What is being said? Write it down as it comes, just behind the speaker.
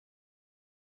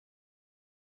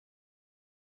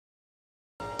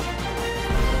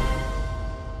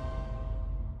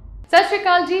सत श्री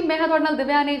अकाल जी, मैं हाँ तुहाडे नाल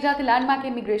दिव्या नेजा ते लैंडमार्क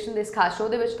इमीग्रेशन के इस खास शो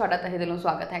दे विच तुहाडा तहे दिलों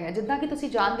स्वागत है। जिद्दां कि तुसीं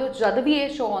जानदे हो जद भी ये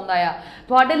शो आउंदा आ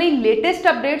तुहाडे लई लेटेस्ट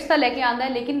अपडेट्स तां लैके आंदा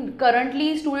है, लेकिन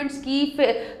करंटली स्टूडेंट्स की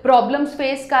प्रॉब्लम्स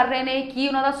फेस कर रहे हैं, की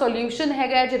उन्हां दा सोल्यूशन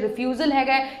हैगा, जो रिफ्यूजल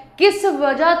हैगा, किस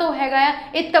वजह तो हैगा,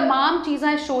 ये तमाम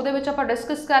चीज़ां इस शो दे विच आपां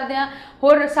डिस्कस करदे हां।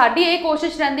 होर साडी ये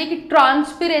कोशिश रहिंदी कि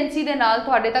ट्रांसपेरेंसी दे नाल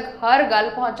तुहाडे तक हर गल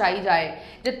पहुँचाई जाए।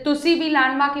 जे तुसीं भी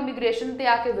लैंडमार्क इमीग्रेशन ते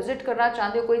आके विजिट करना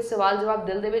चाहते हो, कोई सवाल जवाब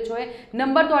दिल दे विच होए,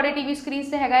 नंबर तुहाडे टीवी स्क्रीन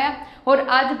से हैगा आ। होर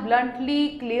अज ब्लंटली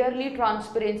क्लीयरली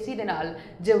ट्रांसपेरेंसी दे नाल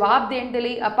जवाब देण दे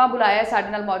लई आपां बुलाया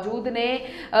साडे नाल मौजूद ने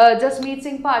जसमीत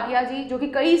सिंह भाटिया जी, जो कि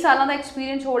कई सालों का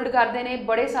एक्सपीरियंस होल्ड करते हैं,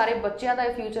 बड़े सारे बच्चों का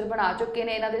फ्यूचर बना चुके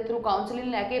हैं, इन्होंने थ्रू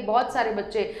काउंसलिंग लैके बहुत सारे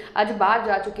बच्चे अज बाहर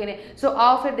जा चुके हैं। सो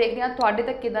आओ फिर देखते हैं तुहाडे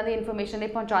तक किदां दी इन्फॉर्मेशन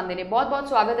पहुँचाते हैं। बहुत बहुत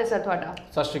स्वागत है सर तुहाडा।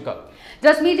 सत श्री अकाल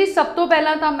जसमीत जी, सब तो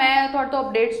पहला तो मैं तुहाडे तो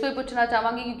अपडेट्स तो ही पूछना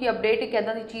चाहांगी, क्योंकि अपडेट एक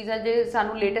इदां दी चीज़ है जो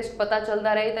सानू लेटेस्ट पता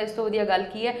चलता रहे तो इस तो वधिया गल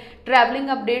की है। ट्रैवलिंग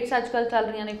अपडेट्स अजकल चल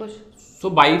रही ने कुछ। सो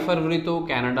 22 फरवरी तो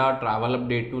कैनेडा ट्रैवल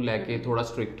अपडेट ਨੂੰ ਲੈ ਕੇ ਥੋੜਾ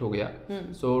ਸਟ੍ਰਿਕਟ ਹੋ ਗਿਆ।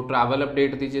 ਸੋ ਟਰੈਵਲ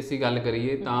ਅਪਡੇਟ ਦੀ ਜੇ ਅਸੀਂ ਗੱਲ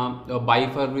ਕਰੀਏ ਤਾਂ 22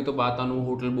 ਫਰਵਰੀ ਤੋਂ ਬਾਅਦ ਤੁਹਾਨੂੰ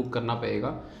ਹੋਟਲ ਬੁੱਕ ਕਰਨਾ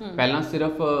ਪਏਗਾ। ਪਹਿਲਾਂ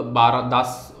ਸਿਰਫ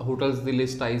 10 ਹੋਟਲਸ ਦੀ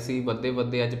ਲਿਸਟ ਆਈ ਸੀ, ਵੱਧੇ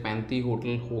ਵੱਧੇ ਅੱਜ 35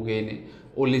 ਹੋਟਲ ਹੋ ਗਏ ਨੇ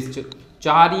ਉਹ ਲਿਸਟ 'ਚ।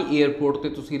 4 ਹੀ 에ਅਰਪੋਰਟ ਤੇ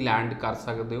ਤੁਸੀਂ ਲੈਂਡ ਕਰ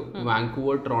ਸਕਦੇ ਹੋ,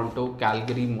 ਵੈਂਕੂਵਰ, ਟੋਰਾਂਟੋ,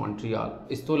 ਕੈਲਗਰੀ, ਮੌਂਟਰੀਆਲ।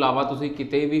 ਇਸ ਤੋਂ ਇਲਾਵਾ ਤੁਸੀਂ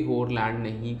ਕਿਤੇ ਵੀ ਹੋਰ ਲੈਂਡ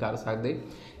ਨਹੀਂ ਕਰ ਸਕਦੇ।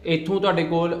 ਇੱਥੋਂ ਤੁਹਾਡੇ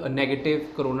ਕੋਲ ਨੈਗੇਟਿਵ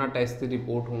ਕਰੋਨਾ ਟੈਸਟ ਦੀ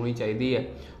ਰਿਪੋਰਟ ਹੋਣੀ ਚਾਹੀਦੀ ਹੈ।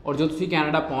 ਔਰ ਜੋ ਤੁਸੀਂ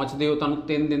ਕੈਨੇਡਾ ਪਹੁੰਚਦੇ ਹੋ ਤੁਹਾਨੂੰ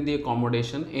 3 ਦਿਨ ਦੀ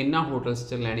ਅਕੋਮੋਡੇਸ਼ਨ ਇਹਨਾਂ ਹੋਟਲਸ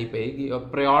 'ਚ ਲੈਣੀ ਪਏਗੀ, ਔਰ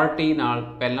ਪ੍ਰਾਇਓਰਟੀ ਨਾਲ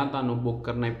ਪਹਿਲਾਂ ਤੁਹਾਨੂੰ ਬੁੱਕ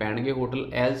ਕਰਨੇ ਪੈਣਗੇ hotel,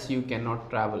 else you can not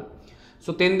travel.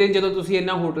 ਸੋ 3 ਦਿਨ ਜਦੋਂ ਤੁਸੀਂ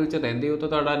ਇਹਨਾਂ ਹੋਟਲ 'ਚ ਰਹਿੰਦੇ ਹੋ ਤਾਂ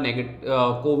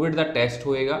ਤੁਹਾਡਾ ਕੋਵਿਡ ਦਾ ਟੈਸਟ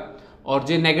ਹੋਏਗਾ, ਔਰ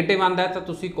ਜੇ ਨੈਗੇਟਿਵ ਆਉਂਦਾ ਤਾਂ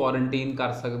ਤੁਸੀਂ ਕੁਆਰੰਟੀਨ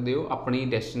ਕਰ ਸਕਦੇ ਹੋ ਆਪਣੀ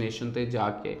ਡੈਸਟੀਨੇਸ਼ਨ 'ਤੇ ਜਾ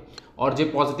ਕੇ, ਔਰ ਜੇ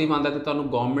ਪੋਜ਼ੀਟਿਵ ਆਉਂਦਾ ਤਾਂ ਤੁਹਾਨੂੰ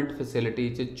ਗਵਰਨਮੈਂਟ ਫੈਸਿਲਿਟੀ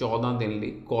 'ਚ 14 ਦਿਨ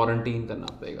ਲਈ ਕੁਆਰੰਟੀਨ ਕਰਨਾ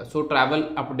ਪਏਗਾ। ਸੋ ਟਰੈਵਲ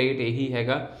ਅਪਡੇਟ ਇਹੀ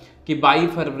ਹੈਗਾ ਕਿ 22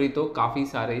 ਫਰਵਰੀ ਤੋਂ ਕਾਫੀ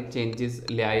ਸਾਰੇ ਚੇਂਜਸ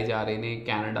ਲਿਆਏ ਜਾ ਰਹੇ ਨੇ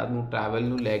ਕੈਨੇਡਾ ਨੂੰ ਟਰੈਵਲ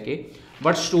ਨੂੰ ਲੈ ਕੇ।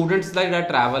 ਬਟ ਸਟੂਡੈਂਟਸ ਦਾ ਜਿਹੜਾ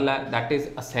ਟਰੈਵਲ ਹੈ ਦੈਟ ਇਜ਼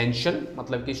ਅਸੈਂਸ਼ੀਅਲ,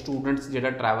 ਮਤਲਬ ਕਿ ਸਟੂਡੈਂਟਸ ਜਿਹੜਾ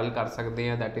ਟਰੈਵਲ ਕਰ ਸਕਦੇ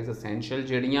ਆ ਦੈਟ ਇਜ਼ ਅਸੈਂਸ਼ੀਅਲ।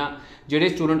 ਜਿਹੜੇ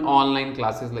ਸਟੂਡੈਂਟ ਆਨਲਾਈਨ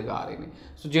ਕਲਾਸਿਸ ਲਗਾ ਰਹੇ ਨੇ,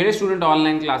 ਸੋ ਜਿਹੜੇ ਸਟੂਡੈਂਟ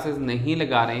ਆਨਲਾਈਨ ਕਲਾਸਿਸ ਨਹੀਂ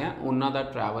ਲਗਾ ਰਹੇ ਆ ਉਹਨਾਂ ਦਾ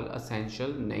ਟਰੈਵਲ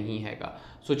ਅਸੈਂਸ਼ੀਅਲ ਨਹੀਂ ਹੈਗਾ।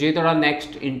 ਸੋ ਜੇ ਤੁਹਾਡਾ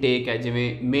ਨੈਕਸਟ ਇਨਟੇਕ ਹੈ,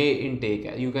 ਜਿਵੇਂ ਮੇ ਇਨਟੇਕ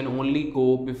ਹੈ, you can only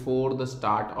go before the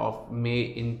start of may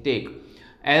intake.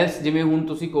 Else ਜਿਵੇਂ ਹੁਣ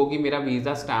ਤੁਸੀਂ ਕਹੋ ਕਿ ਮੇਰਾ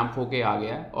ਵੀਜ਼ਾ ਸਟੈਂਪ ਹੋ ਕੇ ਆ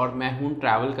ਗਿਆ ਔਰ ਮੈਂ ਹੁਣ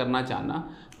ਟਰੈਵਲ ਕਰਨਾ ਚਾਹੁੰਦਾ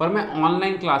ਪਰ ਮੈਂ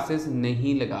ਆਨਲਾਈਨ ਕਲਾਸਿਸ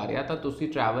ਨਹੀਂ ਲਗਾ ਰਿਹਾ ਤਾਂ ਤੁਸੀਂ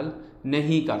ਟਰੈਵਲ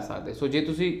नहीं कर सकते। सो जे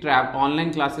तुसी ऑनलाइन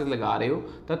क्लासेस लगा रहे हो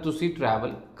तो तुसी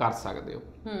ट्रैवल कर सकते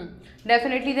हो।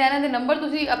 डेफिनेटली इन्हां दे नंबर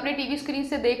तुसी अपने टीवी स्क्रीन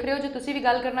से देख रहे हो, जो तुसी भी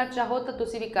गल करना चाहो तो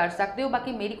तुसी भी कर सकते हो।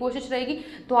 बाकी मेरी कोशिश रहेगी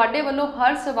तुहाडे वल्लों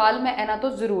हर सवाल मैं इन्हां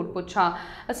तो जरूर पुछां।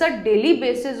 सर डेली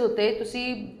बेसिस उत्ते तुसी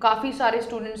काफ़ी सारे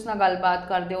स्टूडेंट्स नाल गलबात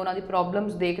करदे हो, उन्हां दी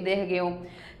प्रॉब्लम्स देखदे हैगे हो,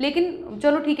 लेकिन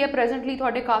चलो ठीक है प्रेजेंटली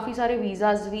तुहाडे काफ़ी सारे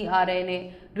वीज़ाज भी आ रहे ने,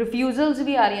 रिफ्यूजल्स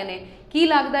भी आ रही ने। की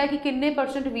लगता है कि किन्ने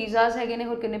परसेंट वीज़ाज है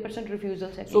और किन्ने परसेंट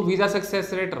रिफ्यूजल्स है? सो visa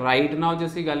success rate right now जे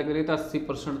ਅਸੀਂ ਗੱਲ ਕਰੀਏ ਤਾਂ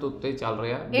 80% ਤੋਂ ਉੱਤੇ ਚੱਲ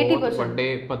ਰਿਹਾ। ਬਹੁਤ ਵੱਡੇ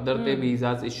ਪੱਧਰ ਤੇ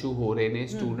ਵੀਜ਼ਾਸ ਇਸ਼ੂ ਹੋ ਰਹੇ ਨੇ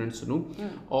ਸਟੂਡੈਂਟਸ ਨੂੰ,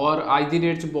 ਔਰ ਅੱਜ ਦੀ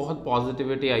ਡੇਟ 'ਚ ਬਹੁਤ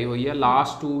ਪੋਜ਼ਿਟਿਵਿਟੀ ਆਈ ਹੋਈ ਹੈ।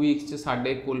 ਲਾਸਟ 2 ਵੀਕਸ 'ਚ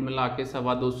ਸਾਡੇ ਕੁੱਲ ਮਿਲਾ ਕੇ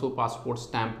 250 ਪਾਸਪੋਰਟ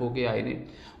ਸਟੈਂਪ ਹੋ ਕੇ ਆਏ ਨੇ,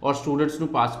 ਔਰ ਸਟੂਡੈਂਟਸ ਨੂੰ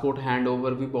ਪਾਸਪੋਰਟ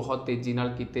ਹੈਂਡਓਵਰ ਵੀ ਬਹੁਤ ਤੇਜ਼ੀ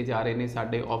ਨਾਲ ਕੀਤੇ ਜਾ ਰਹੇ ਨੇ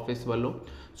ਸਾਡੇ ਆਫਿਸ ਵੱਲੋਂ।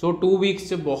 ਸੋ 2 ਵੀਕਸ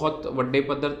 'ਚ ਬਹੁਤ ਵੱਡੇ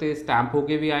ਪੱਧਰ ਤੇ ਸਟੈਂਪ ਹੋ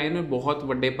ਕੇ ਵੀ ਆਏ ਨੇ, ਬਹੁਤ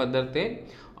ਵੱਡੇ ਪੱਧਰ ਤੇ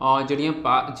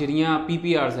ਜਿਹੜੀਆਂ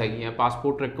PPRs ਹੈਗੀਆਂ,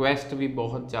 ਪਾਸਪੋਰਟ ਰਿਕੁਐਸਟ ਵੀ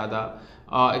ਬਹੁਤ ਜ਼ਿਆਦਾ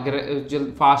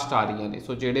ਫਾਸਟ ਆ ਰਹੀਆਂ ਨੇ।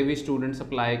 ਸੋ ਜਿਹੜੇ ਵੀ ਸਟੂਡੈਂਟਸ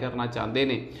ਅਪਲਾਈ ਕਰਨਾ ਚਾਹੁੰਦੇ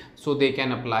ਨੇ ਸੋ they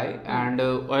can apply. And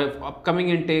upcoming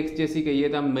intakes ਜੇ ਅਸੀਂ ਕਹੀਏ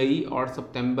ਤਾਂ ਮਈ ਔਰ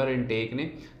ਸਤੰਬਰ ਇਨਟੇਕ ਨੇ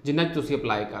ਜਿਨ੍ਹਾਂ 'ਚ ਤੁਸੀਂ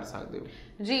ਅਪਲਾਈ ਕਰ ਸਕਦੇ ਹੋ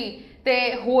जी। तो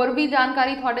होर भी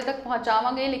जानकारी तुहाडे तक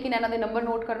पहुँचावांगे, लेकिन इन्हां दे नंबर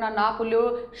नोट करना ना भुल्लिओ।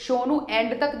 शो नू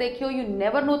एंड तक देखियो, यू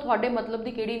नैवर नो तुहाडे मतलब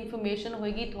दी किहड़ी इन्फॉर्मेशन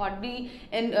होएगी, तुहाडी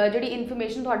जिहड़ी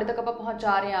इन्फॉर्मेशन तुहाडे तक आपां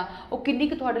पहुँचा रहे हां वो किन्नी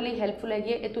क तुहाडे लई हैल्पफुल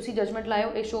हैगी है, ये तुसीं जजमेंट लाओ।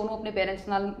 इस शो नू अपने पेरेंट्स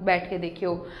नाल बैठ के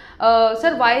देखियो।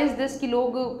 सर वाई इज़ दिस कि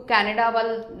लोग कैनेडा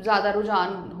वाल ज़्यादा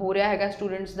रुझान हो रहा है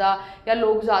स्टूडेंट्स का, या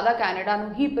लोग ज़्यादा कैनेडा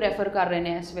नू ही प्रैफर कर रहे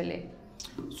हैं इस वेले?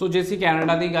 सो जे ਅਸੀਂ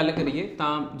ਕੈਨੇਡਾ ਦੀ ਗੱਲ ਕਰੀਏ ਤਾਂ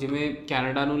ਜਿਵੇਂ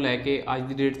ਕੈਨੇਡਾ ਨੂੰ ਲੈ ਕੇ ਅੱਜ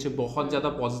ਦੀ ਡੇਟ 'ਚ ਬਹੁਤ ਜ਼ਿਆਦਾ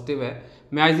ਪੋਜ਼ਿਟਿਵ ਹੈ।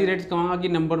 ਮੈਂ ਅੱਜ ਦੀ ਡੇਟ 'ਚ ਕਹਾਂਗਾ ਕਿ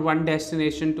ਨੰਬਰ 1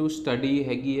 ਡੈਸਟੀਨੇਸ਼ਨ ਟੂ ਸਟੱਡੀ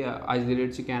ਹੈਗੀ ਆ ਅੱਜ ਦੀ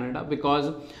ਡੇਟ 'ਚ ਕੈਨੇਡਾ, ਬਿਕੋਜ਼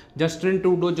ਜਸਟਿਨ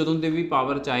ਟਰੂਡੋ ਜਦੋਂ ਦੇ ਵੀ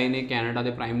ਪਾਵਰ 'ਚ ਆਏ ਨੇ, ਕੈਨੇਡਾ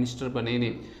ਦੇ ਪ੍ਰਾਈਮ ਮਿਨਿਸਟਰ ਬਣੇ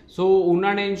ਨੇ, ਸੋ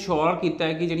ਉਹਨਾਂ ਨੇ ਇਨਸ਼ੋਰ ਕੀਤਾ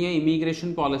ਹੈ ਕਿ ਜਿਹੜੀਆਂ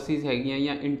ਇਮੀਗ੍ਰੇਸ਼ਨ ਪਾਲਿਸੀਜ਼ ਹੈਗੀਆਂ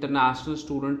ਜਾਂ ਇੰਟਰਨੈਸ਼ਨਲ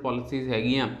ਸਟੂਡੈਂਟ ਪਾਲਿਸੀਜ਼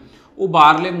ਹੈਗੀਆਂ ਉਹ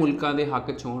ਬਾਹਰਲੇ ਮੁਲਕਾਂ ਦੇ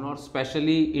ਹੱਕ 'ਚ ਹੋਣ, ਔਰ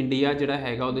ਸਪੈਸ਼ਲੀ ਇੰਡੀਆ ਜਿਹੜਾ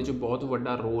ਹੈਗਾ ਉਹਦੇ 'ਚ ਬਹੁਤ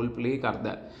ਵੱਡਾ ਰੋਲ ਪਲੇ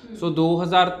ਕਰਦਾ। ਸੋ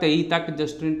 2023 ਤੱਕ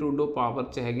ਜਸਟਿਨ ਟਰੂਡੋ ਪਾਵਰ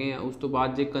 'ਚ ਹੈਗੇ ਆ, ਉਸ ਤੋਂ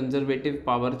ਬਾਅਦ ਜੇ ਕੰਜ਼ਰਵੇਟਿਵ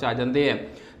ਪਾਵਰ 'ਚ ਆ ਜਾਂਦੇ ਆ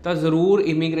ਤਾਂ ਜ਼ਰੂਰ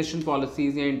ਇਮੀਗ੍ਰੇਸ਼ਨ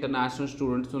ਪੋਲਿਸੀਜ਼ ਜਾਂ ਇੰਟਰਨੈਸ਼ਨਲ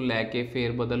ਸਟੂਡੈਂਟਸ ਨੂੰ ਲੈ ਕੇ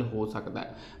ਫੇਰ ਬਦਲ ਹੋ ਸਕਦਾ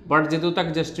ਹੈ। ਬਟ ਜਦੋਂ ਤੱਕ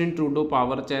ਜਸਟਿਨ ਟਰੂਡੋ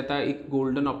ਪਾਵਰ 'ਚ ਹੈ ਤਾਂ ਇੱਕ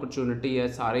ਗੋਲਡਨ ਓਪਰਚੁਨਿਟੀ ਹੈ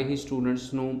ਸਾਰੇ ਹੀ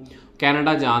ਸਟੂਡੈਂਟਸ ਨੂੰ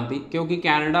ਕੈਨੇਡਾ ਜਾਣ ਦੀ, ਕਿਉਂਕਿ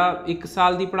ਕੈਨੇਡਾ 1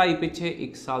 ਸਾਲ ਦੀ ਪੜ੍ਹਾਈ ਪਿੱਛੇ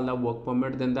 1 ਸਾਲ ਦਾ ਵਰਕ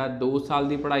ਪਰਮਿਟ ਦਿੰਦਾ, 2 ਸਾਲ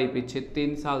ਦੀ ਪੜ੍ਹਾਈ ਪਿੱਛੇ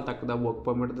 3 ਸਾਲ ਤੱਕ ਦਾ ਵਰਕ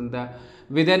ਪਰਮਿਟ ਦਿੰਦਾ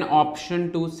with N option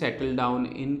to settle down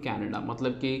in Canada.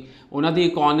 ਮਤਲਬ ਕਿ ਉਹਨਾਂ ਦੀ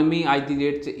ਇਕੋਨਮੀ ਅੱਜ ਦੀ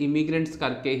ਡੇਟ 'ਚ ਇਮੀਗ੍ਰੈਂਟਸ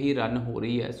ਕਰਕੇ ਹੀ ਰਨ ਹੋ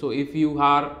ਰਹੀ ਹੈ। ਸੋ if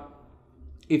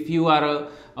you are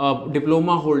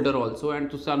diploma holder also and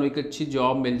ਤੁਹਾਨੂੰ ਇੱਕ ਅੱਛੀ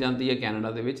ਜੋਬ ਮਿਲ ਜਾਂਦੀ ਹੈ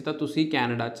ਕੈਨੇਡਾ ਦੇ ਵਿੱਚ, ਤਾਂ ਤੁਸੀਂ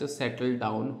ਕੈਨੇਡਾ 'ਚ ਸੈਟਲ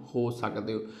ਡਾਊਨ ਹੋ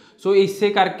ਸਕਦੇ ਹੋ। ਸੋ ਇਸੇ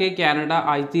ਕਰਕੇ ਕੈਨੇਡਾ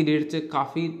ਅੱਜ ਦੀ ਡੇਟ 'ਚ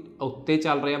ਕਾਫੀ ਉੱਤੇ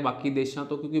ਚੱਲ ਰਿਹਾ ਬਾਕੀ ਦੇਸ਼ਾਂ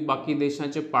ਤੋਂ, ਕਿਉਂਕਿ ਬਾਕੀ ਦੇਸ਼ਾਂ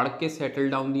 'ਚ ਪੜ੍ਹ ਕੇ ਸੈਟਲ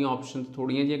ਡਾਊਨ ਦੀਆਂ ਆਪਸ਼ਨਸ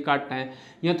ਥੋੜ੍ਹੀਆਂ ਜਿਹੀਆਂ ਘੱਟ ਹੈ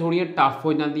ਜਾਂ ਥੋੜ੍ਹੀਆਂ ਟਫ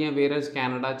ਹੋ ਜਾਂਦੀਆਂ, ਵੇਅਰਐਜ਼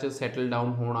ਕੈਨੇਡਾ 'ਚ ਸੈਟਲ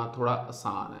ਡਾਊਨ ਹੋਣਾ ਥੋੜ੍ਹਾ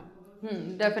ਆਸਾਨ ਹੈ।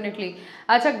 ਡੈਫੀਨੇਟਲੀ।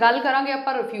 ਅੱਛਾ, ਗੱਲ ਕਰਾਂਗੇ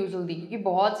ਆਪਾਂ ਰਿਫਿਊਜ਼ਲ ਦੀ, ਕਿਉਂਕਿ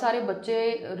ਬਹੁਤ ਸਾਰੇ ਬੱਚੇ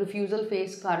ਰਿਫਿਊਜ਼ਲ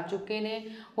ਫੇਸ ਕਰ ਚੁੱਕੇ ਨੇ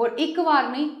ਔਰ ਇੱਕ ਵਾਰ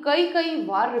ਨਹੀਂ ਕਈ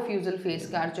ਵਾਰ ਰਿਫਿਊਜ਼ਲ ਫੇਸ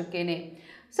ਕਰ ਚੁੱਕੇ ਨੇ।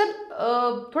 ਸਰ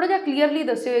ਥੋੜ੍ਹਾ ਜਿਹਾ ਕਲੀਅਰਲੀ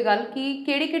ਦੱਸਿਓ ਇਹ ਗੱਲ ਕਿ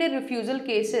ਕਿਹੜੇ ਰਿਫਿਊਜ਼ਲ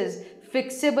ਕੇਸਿਸ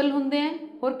ਫਿਕਸੇਬਲ ਹੁੰਦੇ ਹੈ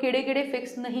ਔਰ ਕਿਹੜੇ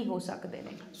ਫਿਕਸ ਨਹੀਂ ਹੋ ਸਕਦੇ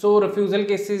ਨੇ। ਸੋ ਰਿਫਿਊਜ਼ਲ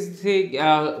ਕੇਸਿਸ ਦੀ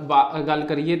ਗੱਲ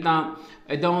ਕਰੀਏ ਤਾਂ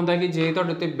ਇੱਦਾਂ ਹੁੰਦਾ ਕਿ ਜੇ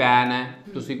ਤੁਹਾਡੇ ਉੱਤੇ ਬੈਨ ਹੈ,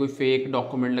 ਤੁਸੀਂ ਕੋਈ ਫੇਕ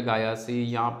ਡਾਕੂਮੈਂਟ ਲਗਾਇਆ ਸੀ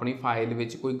ਜਾਂ ਆਪਣੀ ਫਾਈਲ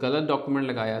ਵਿੱਚ ਕੋਈ ਗਲਤ ਡਾਕੂਮੈਂਟ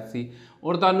ਲਗਾਇਆ ਸੀ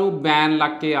ਔਰ ਤੁਹਾਨੂੰ ਬੈਨ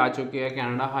ਲੱਗ ਕੇ ਆ ਚੁੱਕੇ ਆ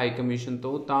ਕੈਨੇਡਾ ਹਾਈ ਕਮਿਸ਼ਨ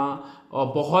ਤੋਂ, ਤਾਂ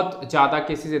ਬਹੁਤ ਜ਼ਿਆਦਾ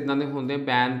ਕੇਸਿਸ ਇੱਦਾਂ ਦੇ ਹੁੰਦੇ,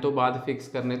 ਬੈਨ ਤੋਂ ਬਾਅਦ ਫਿਕਸ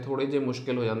ਕਰਨੇ ਥੋੜ੍ਹੇ ਜਿਹੇ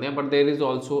ਮੁਸ਼ਕਿਲ ਹੋ ਜਾਂਦੇ ਆ। But there is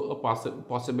also a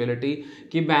possibility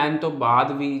ਕਿ ਬੈਨ ਤੋਂ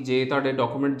ਬਾਅਦ ਵੀ ਜੇ ਤੁਹਾਡੇ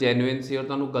ਡਾਕੂਮੈਂਟ ਜੈਨੂਇਨ ਸੀ ਔਰ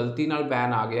ਤੁਹਾਨੂੰ ਗਲਤੀ ਨਾਲ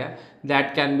ਬੈਨ ਆ ਗਿਆ, that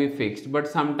can be fixed। but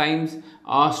sometimes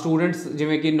students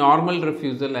ਜਿਵੇਂ ਕਿ normal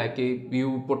refusal ਹੈ ਕਿ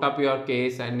you put up your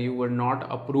case and you were not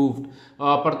approved,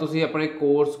 ਪਰ ਤੁਸੀਂ ਆਪਣੇ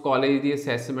ਕੋਰਸ ਕਾਲਜ ਦੀ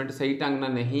ਅਸੈਸਮੈਂਟ ਸਹੀ ਢੰਗ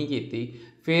ਨਾਲ ਨਹੀਂ ਕੀਤੀ,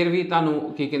 ਫਿਰ ਵੀ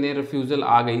ਤੁਹਾਨੂੰ ਕੀ ਕਹਿੰਦੇ ਰਿਫਿਊਜ਼ਲ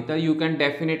ਆ ਗਈ, ਤਾਂ you can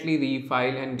definitely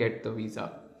refile and get the visa।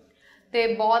 ਤੇ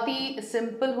ਬਹੁਤ ਹੀ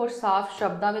ਸਿੰਪਲ ਔਰ ਸਾਫ਼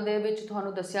ਸ਼ਬਦਾਂ ਦੇ ਵਿੱਚ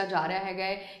ਤੁਹਾਨੂੰ ਦੱਸਿਆ ਜਾ ਰਿਹਾ ਹੈਗਾ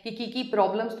ਹੈ ਕਿ ਕੀ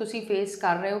ਪ੍ਰੋਬਲਮਸ ਤੁਸੀਂ ਫੇਸ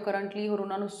ਕਰ ਰਹੇ ਹੋ ਕਰੰਟਲੀ ਔਰ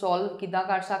ਉਹਨਾਂ ਨੂੰ ਸੋਲਵ ਕਿੱਦਾਂ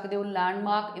ਕਰ ਸਕਦੇ ਹੋ।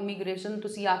 ਲੈਂਡਮਾਰਕ ਇਮੀਗ੍ਰੇਸ਼ਨ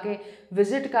ਤੁਸੀਂ ਆ ਕੇ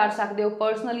ਵਿਜ਼ਿਟ ਕਰ ਸਕਦੇ ਹੋ,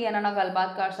 ਪਰਸਨਲੀ ਇਹਨਾਂ ਨਾਲ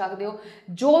ਗੱਲਬਾਤ ਕਰ ਸਕਦੇ ਹੋ,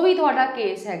 ਜੋ ਵੀ ਤੁਹਾਡਾ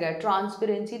ਕੇਸ ਹੈਗਾ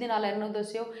ਟਰਾਂਸਪੇਰੈਂਸੀ ਦੇ ਨਾਲ ਇਹਨਾਂ ਨੂੰ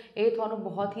ਦੱਸਿਓ, ਇਹ ਤੁਹਾਨੂੰ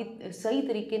ਬਹੁਤ ਹੀ ਸਹੀ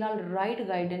ਤਰੀਕੇ ਨਾਲ ਰਾਈਟ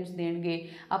ਗਾਈਡੈਂਸ ਦੇਣਗੇ।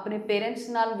 ਆਪਣੇ ਪੇਰੈਂਟਸ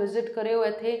ਨਾਲ ਵਿਜ਼ਿਟ ਕਰਿਓ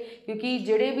ਇੱਥੇ, ਕਿਉਂਕਿ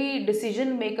ਜਿਹੜੇ ਵੀ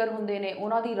ਡਿਸੀਜਨ ਮੇਕਰ ਹੁੰਦੇ ਨੇ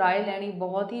ਉਹਨਾਂ ਦੀ ਰਾਏ ਲੈਣੀ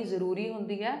ਬਹੁਤ ਹੀ ਜ਼ਰੂਰੀ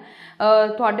ਹੁੰਦੀ ਹੈ।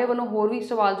 ਤੁਹਾਡੇ ਵੱਲੋਂ ਹੋਰ ਵੀ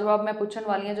ਸਵਾਲ ਜਵਾਬ ਮੈਂ ਪੁੱਛਣ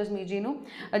ਵਾਲੀ ਹਾਂ ਜਸਮੀਤ ਜੀ ਨੂੰ।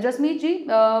 ਜਸਮੀਤ ਜੀ,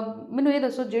 ਮੈਨੂੰ ਇਹ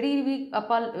ਦੱਸੋ, ਜਿਹੜੀ ਵੀ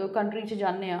ਆਪਾਂ ਕੰਟਰੀ 'ਚ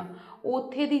ਜਾਂਦੇ ਹਾਂ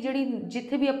ਉੱਥੇ ਦੀ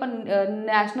ਜਿੱਥੇ ਵੀ ਆਪਾਂ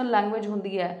ਨੈਸ਼ਨਲ ਲੈਂਗੁਏਜ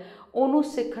ਹੁੰਦੀ ਹੈ ਉਹਨੂੰ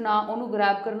ਸਿੱਖਣਾ, ਉਹਨੂੰ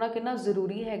ਗ੍ਰੈਬ ਕਰਨਾ ਕਿੰਨਾ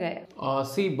ਜ਼ਰੂਰੀ ਹੈਗਾ ਹੈ?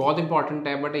 ਸੀ ਬਹੁਤ ਇੰਪੋਰਟੈਂਟ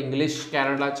ਹੈ, ਬਟ ਇੰਗਲਿਸ਼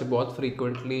ਕੈਨੇਡਾ 'ਚ ਬਹੁਤ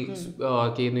ਫਰੀਕੁਐਂਟਲੀ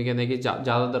ਕੀ ਨਹੀਂ ਕਹਿੰਦੇ ਕਿ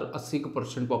ਜ਼ਿਆਦਾਤਰ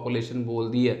 80% ਪੋਪੂਲੇਸ਼ਨ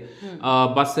ਬੋਲਦੀ ਹੈ।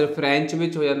 ਬਸ ਫਰੈਂਚ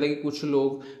ਵਿੱਚ ਹੋ ਜਾਂਦਾ ਕਿ ਕੁਛ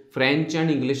ਲੋਕ ਫਰੈਂਚ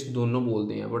ਐਂਡ ਇੰਗਲਿਸ਼ ਦੋਨੋਂ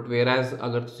ਬੋਲਦੇ ਆ, ਬਟ ਵੇਅਰਐਜ਼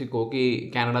ਅਗਰ ਤੁਸੀਂ ਕਹੋ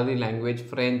ਕਿ ਕੈਨੇਡਾ ਦੀ ਲੈਂਗੁਏਜ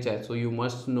ਫਰੈਂਚ ਹੈ, so you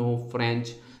must no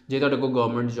French ਜੇ ਤੁਹਾਡੇ ਕੋਲ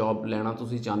ਗਵਰਨਮੈਂਟ ਜੋਬ ਲੈਣਾ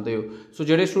ਤੁਸੀਂ ਚਾਹੁੰਦੇ ਹੋ। ਸੋ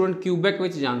ਜਿਹੜੇ ਸਟੂਡੈਂਟ ਕਿਊਬੈਕ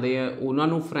ਵਿੱਚ ਜਾਂਦੇ ਆ ਉਹਨਾਂ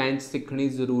ਨੂੰ ਫਰੈਂਚ ਸਿੱਖਣੀ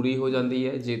ਜ਼ਰੂਰੀ ਹੋ ਜਾਂਦੀ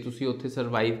ਹੈ ਜੇ ਤੁਸੀਂ ਉੱਥੇ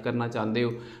ਸਰਵਾਈਵ ਕਰਨਾ ਚਾਹੁੰਦੇ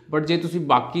ਹੋ। ਬਟ ਜੇ ਤੁਸੀਂ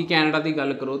ਬਾਕੀ ਕੈਨੇਡਾ ਦੀ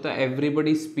ਗੱਲ ਕਰੋ ਤਾਂ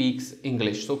ਐਵਰੀਬਡੀ ਸਪੀਕਸ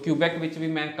ਇੰਗਲਿਸ਼। ਸੋ ਕਿਊਬੈਕ ਵਿੱਚ ਵੀ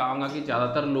ਮੈਂ ਕਹਾਂਗਾ ਕਿ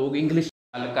ਜ਼ਿਆਦਾਤਰ ਲੋਕ ਇੰਗਲਿਸ਼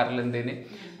ਗੱਲ ਕਰ ਲੈਂਦੇ ਨੇ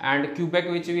ਐਂਡ ਕਿਊਬੈਕ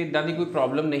ਵਿੱਚ ਵੀ ਇੱਦਾਂ ਦੀ ਕੋਈ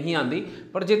ਪ੍ਰੋਬਲਮ ਨਹੀਂ ਆਉਂਦੀ।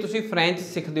 ਪਰ ਜੇ ਤੁਸੀਂ ਫਰੈਂਚ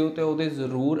ਸਿੱਖਦੇ ਹੋ ਤਾਂ ਉਹਦੇ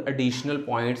ਜ਼ਰੂਰ ਐਡੀਸ਼ਨਲ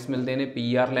ਪੁਆਇੰਟਸ ਮਿਲਦੇ ਨੇ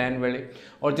PR ਲੈਣ ਵੇਲੇ,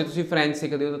 ਔਰ ਜੇ ਤੁਸੀਂ ਫਰੈਂਚ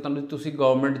ਸਿੱਖਦੇ ਹੋ ਤਾਂ ਤੁਸੀਂ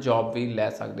ਗਵਰਨਮੈਂਟ ਜੋਬ ਵੀ ਲੈ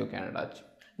ਸਕਦੇ ਹੋ ਕੈਨੇਡਾ 'ਚ।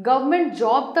 ਗਵਰਨਮੈਂਟ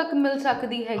ਜੌਬ ਤੱਕ ਮਿਲ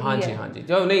ਸਕਦੀ ਹੈਗੀ ਹੈ? ਹਾਂਜੀ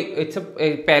ਜੋ ਨਹੀਂ, ਇਟਸ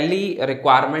ਪਹਿਲੀ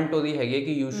ਰਿਕੁਆਇਰਮੈਂਟ ਉਹਦੀ ਹੈਗੀ ਹੈ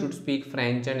ਕਿ you should speak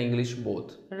French and English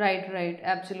both. Right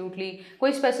absolutely.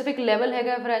 ਕੋਈ ਸਪੈਸੀਫਿਕ ਲੈਵਲ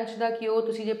ਹੈਗਾ ਫਰੈਂਚ ਦਾ ਕਿ ਉਹ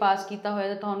ਤੁਸੀਂ ਜੇ ਪਾਸ ਕੀਤਾ ਹੋਇਆ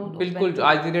ਤਾਂ ਤੁਹਾਨੂੰ? ਬਿਲਕੁਲ,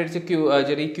 ਅੱਜ ਦੀ ਡੇਟ 'ਚ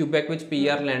ਜਿਹੜੀ ਕਿਊਬੈਕ ਵਿੱਚ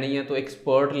PR ਲੈਣੀ ਹੈ ਤਾਂ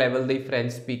ਐਕਸਪਰਟ ਲੈਵਲ ਦੀ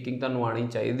ਫਰੈਂਚ ਸਪੀਕਿੰਗ ਤੁਹਾਨੂੰ ਆਉਣੀ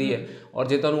ਚਾਹੀਦੀ ਹੈ, ਔਰ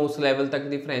ਜੇ ਤੁਹਾਨੂੰ ਉਸ ਲੈਵਲ ਤੱਕ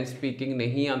ਦੀ ਫਰੈਂਚ ਸਪੀਕਿੰਗ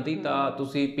ਨਹੀਂ ਆਉਂਦੀ ਤਾਂ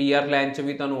ਤੁਸੀਂ PR ਲੈਣ 'ਚ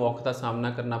ਵੀ ਤੁਹਾਨੂੰ ਔਖ ਦਾ ਸਾਹਮਣਾ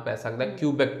ਕਰਨਾ ਪੈ ਸਕਦਾ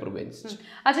ਕਿਊਬੈਕ ਪ੍ਰੋਵਿੰਸ 'ਚ।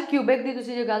 ਅੱਛਾ, ਕਿਊਬੈਕ ਦੀ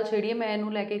ਤੁਸੀਂ ਜੇ ਗੱਲ ਛੇੜੀ ਹੈ, ਮੈਂ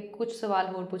ਇਹਨੂੰ ਲੈ ਕੇ ਕੁਝ ਸਵਾਲ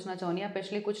ਹੋਰ ਪੁੱਛਣਾ ਚਾਹੁੰਦੀ ਹਾਂ।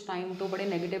 ਪਿਛਲੇ ਕੁਝ ਟਾਈਮ ਤੋਂ ਬੜੇ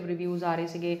ਨੈਗੇਟਿਵ ਰਿਵਿਊਜ਼ ਆ ਰਹੇ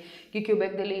ਸੀਗੇ ਕਿ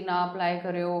ਕਿਊਬੈਕ ਦੇ ਲਈ ਨਾ ਅਪਲਾਈ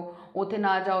ਕਰਿਓ, ਉੱਥੇ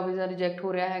ਨਾ ਜਾਓ, ਵੀਜ਼ਾ ਰਿਜੈਕਟ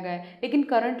ਹੋ ਰਿਹਾ ਹੈਗਾ, ਲੇਕਿਨ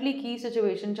ਕਰੰਟਲੀ ਕੀ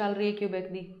ਸਿਚੁਏਸ਼ਨ ਚੱਲ ਰਹੀ ਹੈ ਕਿਊਬੈਕ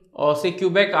ਦੀ?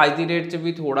 ਕਿਊਬੈਕ ਅੱਜ ਦੀ ਡੇਟ 'ਚ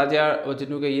ਵੀ ਥੋੜ੍ਹਾ ਜਿਹਾ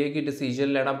ਜਿਹਨੂੰ ਕਹੀਏ ਕਿ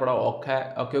ਡਿਸੀਜਨ ਲੈਣਾ ਬੜਾ ਔਖਾ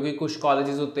ਹੈ, ਕਿਉਂਕਿ ਕੁਛ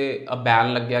ਕਾਲਜਿਸ ਉੱਤੇ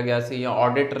ਬੈਨ ਲੱਗਿਆ ਗਿਆ ਸੀ ਜਾਂ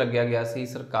ਆਡਿਟ ਲੱਗਿਆ ਗਿਆ ਸੀ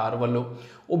ਸਰਕਾਰ ਵੱਲੋਂ।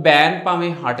 ਉਹ ਬੈਨ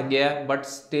ਭਾਵੇਂ ਹਟ ਗਿਆ but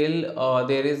still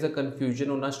there is a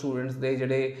confusion. ਉਹਨਾਂ ਸਟੂਡੈਂਟਸ ਦੇ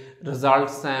ਜਿਹੜੇ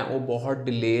ਰਿਜ਼ਲਟਸ ਹੈ ਉਹ ਬਹੁਤ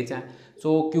ਡਿਲੇ 'ਚ ਹੈ।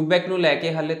 ਸੋ ਕਿਊਬੈਕ ਨੂੰ ਲੈ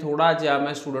ਕੇ ਹਾਲੇ ਥੋੜ੍ਹਾ ਜਿਹਾ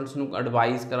ਮੈਂ ਸਟੂਡੈਂਟਸ ਨੂੰ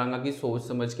ਐਡਵਾਈਜ਼ ਕਰਾਂਗਾ ਕਿ ਸੋਚ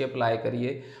ਸਮਝ ਕੇ ਅਪਲਾਈ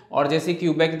ਕਰੀਏ। ਔਰ ਜੇ ਅਸੀਂ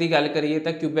ਕਿਊਬੈਕ ਦੀ ਗੱਲ ਕਰੀਏ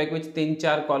ਤਾਂ ਕਿਊਬੈਕ ਵਿੱਚ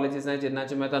 3-4 ਕਾਲਜਿਸ ਹੈ ਜਿਨ੍ਹਾਂ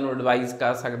 'ਚ ਮੈਂ ਤੁਹਾਨੂੰ ਐਡਵਾਈਜ਼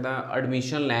ਕਰ ਸਕਦਾ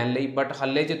ਐਡਮਿਸ਼ਨ ਲੈਣ ਲਈ। ਬਟ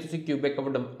ਹਾਲੇ ਜੇ ਤੁਸੀਂ ਕਿਊਬੈਕ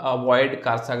ਅਵੋਇਡ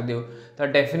ਕਰ ਸਕਦੇ ਹੋ ਤਾਂ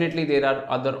ਡੈਫੀਨੇਟਲੀ ਦੇਰ ਆਰ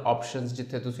ਅਦਰ ਆਪਸ਼ਨਸ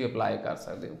ਜਿੱਥੇ ਤੁਸੀਂ ਅਪਲਾਈ ਕਰ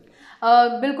ਸਕਦੇ ਹੋ।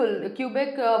 ਬਿਲਕੁਲ,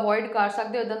 ਕਿਊਬੈਕ ਅਵੋਇਡ ਕਰ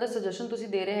ਸਕਦੇ ਹੋ, ਇੱਦਾਂ ਦਾ ਸੁਜੈਸ਼ਨ ਤੁਸੀਂ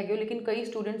ਦੇ ਰਹੇ ਹੈਗੇ ਹੋ, ਲੇਕਿਨ ਕਈ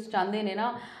ਸਟੂਡੈਂਟਸ ਚਾਹੁੰਦੇ ਨੇ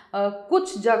ਨਾ ਕੁਝ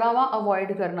ਜਗ੍ਹਾਵਾਂ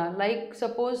ਅਵੋਇਡ ਕਰਨਾ, ਲਾਈਕ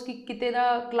ਸਪੋਜ਼ ਕਿ ਕਿਤੇ ਦਾ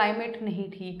ਕਲਾਈਮੇਟ ਨਹੀਂ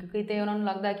ਠੀਕ, ਕਿਤੇ ਉਹਨਾਂ ਨੂੰ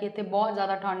ਲੱਗਦਾ ਕਿ ਇੱਥੇ ਬਹੁਤ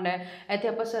ਜ਼ਿਆਦਾ ਠੰਡ ਹੈ, ਇੱਥੇ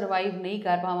ਆਪਾਂ ਸਰਵਾਈਵ ਨਹੀਂ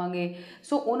ਕਰ ਪਾਵਾਂਗੇ,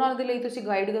 ਸੋ ਉਹਨਾਂ ਦੇ ਲਈ ਤੁਸੀਂ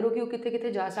ਗਾਈਡ ਕਰੋ ਕਿ ਉਹ ਕਿੱਥੇ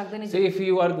ਕਿੱਥੇ ਜਾ ਸਕਦੇ ਨੇ। See, if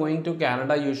you are going to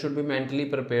Canada, you should be mentally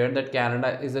prepared that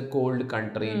Canada is a cold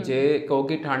country. ਜੇ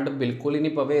ਕਹੋਗੇ ਠੰਡ ਬਿਲਕੁਲ ਹੀ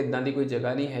ਨਹੀਂ ਪਵੇ, ਇਦਾਂ ਦੀ ਕੋਈ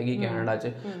ਜਗ੍ਹਾ ਨਹੀਂ ਹੈਗੀ ਕੈਨੇਡਾ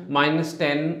 'ਚ।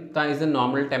 -10 ਤਾਂ is a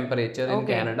normal temperature in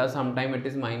Canada. Sometime it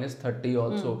is -30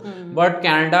 also. But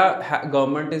Canada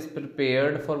government is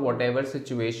prepared for whatever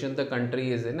situation the country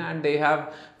is in, and they have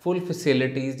full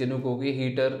facilities, ਜਿਹਨੂੰ ਕਹੋਗੇ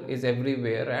heater is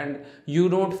everywhere and you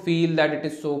don't feel that it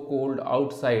is so cold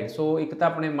outside. So ਇੱਕ ਤਾਂ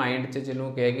ਆਪਣੇ mind 'ਚ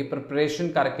ਜਿਹਨੂੰ ਕਹੇਗੀ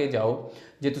preparation ਕਰਕੇ ਜਾਓ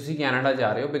ਜੇ ਤੁਸੀਂ ਕੈਨੇਡਾ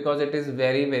ਜਾ ਰਹੇ ਹੋ, because it is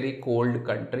very very cold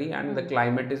country and the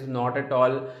climate is not at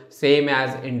all same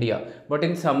as India. But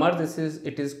in summer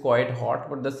it is quite hot,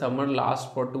 but the summer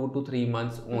lasts for 2 to 3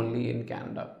 months only in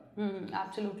Canada.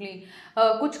 Absolutely.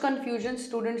 ਕੁਝ confusion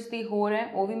students ਦੀ ਹੋਰ ਹੈ,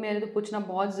 ਉਹ ਵੀ ਮੇਰੇ ਤੋਂ ਪੁੱਛਣਾ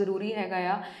ਬਹੁਤ ਜ਼ਰੂਰੀ ਹੈਗਾ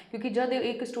ਆ, ਕਿਉਂਕਿ ਜਦ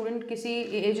ਇੱਕ ਸਟੂਡੈਂਟ ਕਿਸੇ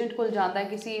ਏਜੰਟ ਕੋਲ ਜਾਂਦਾ ਹੈ,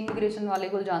 ਕਿਸੇ ਇਮੀਗ੍ਰੇਸ਼ਨ ਵਾਲੇ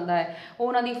ਕੋਲ ਜਾਂਦਾ ਹੈ, ਉਹ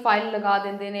ਉਹਨਾਂ ਦੀ ਫਾਈਲ ਲਗਾ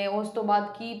ਦਿੰਦੇ ਨੇ, ਉਸ ਤੋਂ ਬਾਅਦ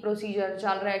ਕੀ ਪ੍ਰੋਸੀਜਰ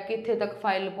ਚੱਲ ਰਿਹਾ ਹੈ, ਕਿੱਥੇ ਤੱਕ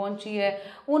ਫਾਈਲ ਪਹੁੰਚੀ ਹੈ,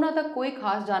 ਉਹਨਾਂ ਤੱਕ ਕੋਈ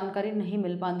ਖਾਸ ਜਾਣਕਾਰੀ ਨਹੀਂ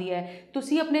ਮਿਲ ਪਾਉਂਦੀ ਹੈ।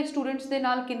 ਤੁਸੀਂ ਆਪਣੇ ਸਟੂਡੈਂਟਸ ਦੇ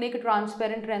ਨਾਲ ਕਿੰਨੇ ਕੁ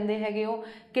ਟਰਾਂਸਪੇਰੈਂਟ ਰਹਿੰਦੇ ਹੈਗੇ ਹੋ,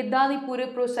 ਕਿੱਦਾਂ ਦੀ ਪੂਰੇ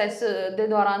ਪ੍ਰੋਸੈਸ ਦੇ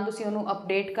ਦੌਰਾਨ ਤੁਸੀਂ ਉਹਨੂੰ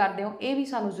ਅਪਡੇਟ ਕਰਦੇ ਹੋ, ਇਹ ਵੀ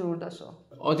ਸਾਨੂੰ ਜ਼ਰੂਰ ਦੱਸੋ।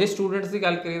 ਔਰ ਜੇ ਸਟੂਡੈਂਟਸ ਦੀ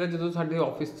ਗੱਲ ਕਰੀਏ ਤਾਂ ਜਦੋਂ ਸਾਡੇ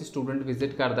ਆਫਿਸ 'ਚ ਸਟੂਡੈਂਟ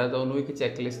ਵਿਜ਼ਿਟ ਕਰਦਾ ਤਾਂ ਉਹਨੂੰ ਇੱਕ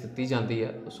ਚੈੱਕ ਲਿਸਟ ਦਿੱਤੀ ਜਾਂਦੀ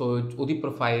ਹੈ, ਸੋ ਉਹਦੀ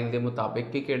ਪ੍ਰੋਫਾਈਲ ਦੇ ਮੁਤਾਬਿਕ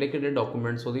ਕਿ ਕਿਹੜੇ ਕਿਹੜੇ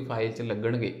ਡਾਕੂਮੈਂਟਸ ਉਹਦੀ ਫਾਈਲ 'ਚ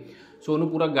ਲੱਗਣਗੇ। ਸੋ ਉਹਨੂੰ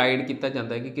ਪੂਰਾ ਗਾਈਡ ਕੀਤਾ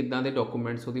ਜਾਂਦਾ ਹੈ ਕਿ ਕਿੱਦਾਂ ਦੇ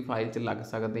ਡਾਕੂਮੈਂਟਸ ਉਹਦੀ ਫਾਈਲ 'ਚ ਲੱਗ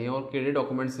ਸਕਦੇ ਆ ਔਰ ਕਿਹੜੇ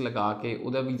ਡਾਕੂਮੈਂਟਸ ਲਗਾ ਕੇ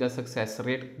ਉਹਦਾ ਵੀਜ਼ਾ ਸਕਸੈਸ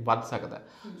ਰੇਟ ਵੱਧ ਸਕਦਾ।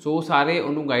 ਸੋ ਸਾਰੇ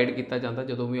ਉਹਨੂੰ ਗਾਈਡ ਕੀਤਾ ਜਾਂਦਾ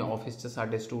ਜਦੋਂ ਵੀ ਆਫਿਸ 'ਚ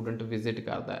ਸਾਡੇ ਸਟੂਡੈਂਟ ਵਿਜ਼ਿਟ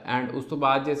ਕਰਦਾ। ਐਂਡ ਉਸ ਤੋਂ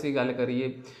ਬਾਅਦ ਜੇ ਅਸੀਂ ਗੱਲ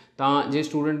ਕਰੀਏ ਤਾਂ ਜੇ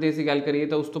ਸਟੂਡੈਂਟ ਦੀ ਅਸੀਂ ਗੱਲ ਕਰੀਏ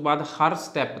ਤਾਂ ਉਸ ਤੋਂ ਬਾਅਦ ਹਰ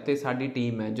ਸਟੈਪ 'ਤੇ ਸਾਡੀ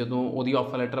ਟੀਮ ਹੈ, ਜਦੋਂ ਉਹਦੀ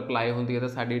ਆਫਰ ਲੈਟਰ ਅਪਲਾਈ ਹੁੰਦੀ ਹੈ ਤਾਂ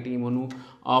ਸਾਡੀ ਟੀਮ ਉਹਨੂੰ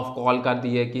ਕਾਲ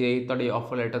ਕਰਦੀ ਹੈ ਕਿ ਇਹ ਤੁਹਾਡੇ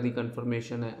ਆਫਰ ਲੈਟਰ ਦੀ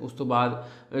ਕਨਫਰਮੇਸ਼ਨ ਹੈ। ਉਸ ਤੋਂ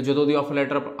ਬਾਅਦ ਜਦੋਂ ਉਹਦੀ ਆਫਰ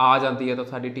ਲੈਟਰ ਆ ਜਾਂਦੀ ਹੈ ਤਾਂ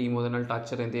ਸਾਡੀ ਟੀਮ ਉਹਦੇ ਨਾਲ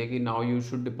ਟੱਚ ਰਹਿੰਦੀ ਹੈ ਕਿ now you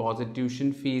should deposit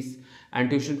tuition fees, and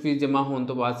tuition fees ਜਮ੍ਹਾਂ ਹੋਣ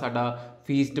ਤੋਂ ਬਾਅਦ ਸਾਡਾ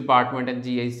fees department and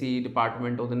GIC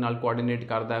department ਉਹਦੇ ਨਾਲ ਕੋਆਰਡੀਨੇਟ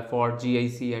ਕਰਦਾ ਹੈ for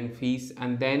GIC and fees,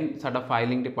 and then ਸਾਡਾ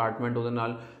ਫਾਈਲਿੰਗ ਡਿਪਾਰਟਮੈਂਟ ਉਹਦੇ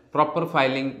ਨਾਲ ਪ੍ਰੋਪਰ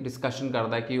ਫਾਈਲਿੰਗ ਡਿਸਕਸ਼ਨ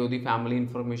ਕਰਦਾ ਕਿ ਉਹਦੀ ਫੈਮਿਲੀ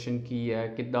ਇਨਫੋਰਮੇਸ਼ਨ ਕੀ ਹੈ,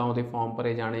 ਕਿੱਦਾਂ ਉਹਦੇ ਫਾਰਮ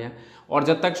ਭਰੇ ਜਾਣੇ ਆ। ਔਰ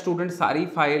ਜਦ ਤੱਕ ਸਟੂਡੈਂਟ ਸਾਰੀ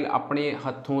ਫਾਈਲ ਆਪਣੇ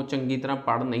ਹੱਥੋਂ ਚੰਗੀ ਤਰ੍ਹਾਂ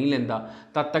ਪੜ੍ਹ ਨਹੀਂ ਲੈਂਦਾ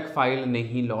ਤਦ ਤੱਕ ਫਾਈਲ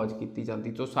ਨਹੀਂ ਲੌਜ ਕੀਤੀ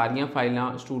ਜਾਂਦੀ। ਸੋ ਸਾਰੀਆਂ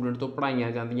ਫਾਈਲਾਂ ਸਟੂਡੈਂਟ ਤੋਂ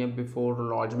ਪੜ੍ਹਾਈਆਂ ਜਾਂਦੀਆਂ before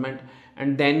lodgement,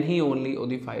 and then he only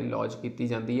ਉਹਦੀ ਫਾਈਲ ਲੌਜ ਕੀਤੀ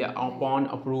ਜਾਂਦੀ ਹੈ upon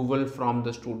approval from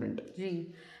the student. ਜੀ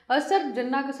ਸਰ,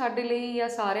 ਜਿੰਨਾ ਕਿ ਸਾਡੇ ਲਈ ਜਾਂ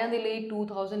ਸਾਰਿਆਂ ਦੇ ਲਈ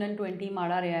 2020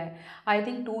 ਮਾੜਾ ਰਿਹਾ ਹੈ, ਆਈ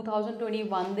ਥਿੰਕ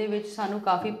 2021 ਦੇ ਵਿੱਚ ਸਾਨੂੰ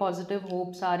ਕਾਫੀ ਪੋਜ਼ੀਟਿਵ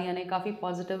ਹੋਪਸ ਆ ਰਹੀਆਂ ਨੇ, ਕਾਫੀ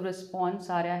ਪੋਜ਼ੀਟਿਵ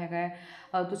ਰਿਸਪੌਂਸ ਆ ਰਿਹਾ ਹੈਗਾ ਹੈ।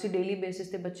 ਤੁਸੀਂ ਡੇਲੀ ਬੇਸਿਸ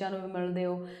 'ਤੇ ਬੱਚਿਆਂ ਨੂੰ ਵੀ ਮਿਲਦੇ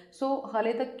ਹੋ, ਸੋ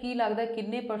ਹਾਲੇ ਤੱਕ ਕੀ ਲੱਗਦਾ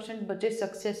ਕਿੰਨੇ % ਬੱਚੇ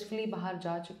ਸਕਸੈਸਫੁਲੀ ਬਾਹਰ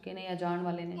ਜਾ ਚੁੱਕੇ ਨੇ ਜਾਂ ਜਾਣ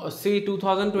ਵਾਲੇ ਨੇ? ਅਸੀਂ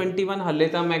 2021 ਹਾਲੇ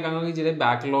ਤਾਂ ਮੈਂ ਕਹਾਂਗਾ ਕਿ ਜਿਹੜੇ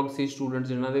ਬੈਕਲੌਗ ਸੀ ਸਟੂਡੈਂਟਸ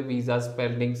ਜਿਨ੍ਹਾਂ ਦੇ ਵੀਜ਼ਾਸ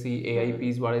ਪੈਂਡਿੰਗ ਸੀ,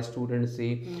 AIPs ਵਾਲੇ ਸਟੂਡੈਂਟ ਸੀ,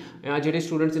 ਜਾਂ ਜਿਹੜੇ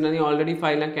ਸਟੂਡੈਂਟਸ ਜਿਨ੍ਹਾਂ ਦੀ ਆਲਰੇਡੀ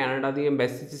ਫਾਈਲਾਂ ਕੈਨੇਡਾ ਦੀ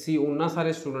ਐਮਬੈਸੀ 'ਚ ਸੀ, ਉਹਨਾਂ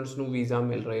ਸਾਰੇ ਸਟੂਡੈਂਟਸ ਨੂੰ ਵੀਜ਼ਾ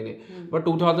ਮਿਲ ਰਹੇ ਨੇ। ਬਟ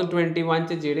 2021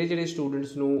 'ਚ ਜਿਹੜੇ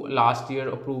ਸਟੂਡੈਂਟਸ ਨੂੰ ਲਾਸਟ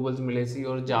ਈਅਰ ਅਪਰੂਵਲਸ ਮਿਲੇ ਸੀ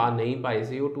ਔਰ ਜਾ ਨਹੀਂ ਪਾਏ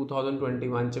ਸੀ, ਉਹ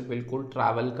 2021 'ਚ ਬਿਲਕੁਲ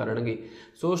ਟਰੈਵਲ ਕਰਨਗੇ।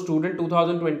 ਸੋ student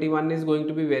 2021 is going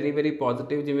to be very very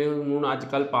positive. ਜਿਵੇਂ ਹੁਣ ਅੱਜ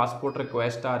ਕੱਲ੍ਹ ਪਾਸਪੋਰਟ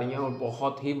ਰਿਕੁਐਸਟ ਆ ਰਹੀਆਂ ਔਰ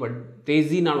ਬਹੁਤ ਹੀ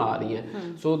ਤੇਜ਼ੀ ਨਾਲ ਆ ਰਹੀਆਂ,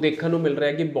 ਸੋ ਦੇਖਣ ਨੂੰ ਮਿਲ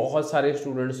ਰਿਹਾ ਕਿ ਬਹੁਤ ਸਾਰੇ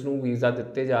ਸਟੂਡੈਂਟਸ ਨੂੰ ਵੀਜ਼ਾ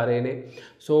ਦਿੱਤੇ ਜਾ ਰਹੇ ਨੇ।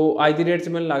 ਸੋ ਅੱਜ ਦੀ ਡੇਟ 'ਚ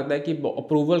ਮੈਨੂੰ ਲੱਗਦਾ ਕਿ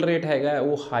ਅਪਰੂਵਲ ਰੇਟ ਹੈਗਾ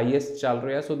ਉਹ ਹਾਈਐਸਟ ਚੱਲ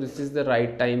ਰਿਹਾ। ਸੋ this is the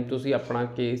right time ਤੁਸੀਂ ਆਪਣਾ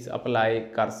ਕੇਸ ਅਪਲਾਈ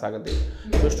ਕਰ ਸਕਦੇ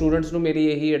ਹੋ। ਸੋ ਸਟੂਡੈਂਟਸ ਨੂੰ ਮੇਰੀ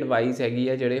ਇਹੀ ਐਡਵਾਈਸ ਹੈਗੀ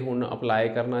ਹੈ ਜਿਹੜੇ ਹੁਣ ਅਪਲਾਈ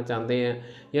ਕਰਨਾ ਚਾਹੁੰਦੇ ਆ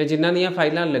ਜਾਂ ਜਿਨ੍ਹਾਂ ਦੀਆਂ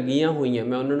ਫਾਈਲਾਂ ਲੱਗੀਆਂ ਹੋਈਆਂ,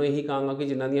 ਮੈਂ ਉਹਨਾਂ ਨੂੰ ਇਹੀ ਕਹਾਂਗਾ ਕਿ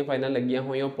ਜਿਨ੍ਹਾਂ ਦੀਆਂ ਫਾਈਲਾਂ ਲੱਗੀਆਂ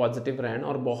ਹੋਈਆਂ ਉਹ ਪੋਜ਼ੀਟਿਵ ਰਹਿਣ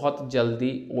ਔਰ ਬਹੁਤ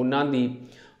ਜਲਦੀ ਉਹਨਾਂ ਦੀ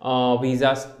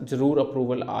ਵੀਜ਼ਾ ਜ਼ਰੂਰ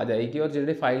ਅਪਰੂਵਲ ਆ ਜਾਏਗੀ। ਔਰ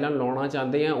ਜਿਹੜੇ ਫਾਈਲਾਂ ਲਾਉਣਾ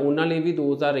ਚਾਹੁੰਦੇ ਆ ਉਹਨਾਂ ਲਈ ਵੀ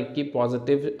 2021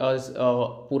 ਪੋਜ਼ੀਟਿਵ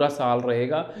ਪੂਰਾ ਸਾਲ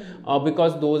ਰਹੇਗਾ,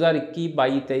 ਬਿਕੋਜ਼ 2021,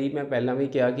 22, 23 ਮੈਂ ਪਹਿਲਾਂ ਵੀ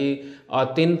ਕਿਹਾ ਕਿ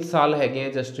 3 ਸਾਲ ਹੈਗੇ ਆ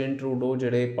ਜਸਟਿਨ ਟਰੂਡੋ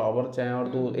ਜਿਹੜੇ ਪਾਵਰ 'ਚ ਹੈ,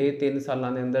 ਔਰ ਇਹ 3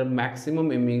 ਸਾਲਾਂ ਦੇ ਅੰਦਰ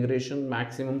maximum immigration,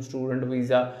 maximum student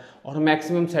visa ਔਰ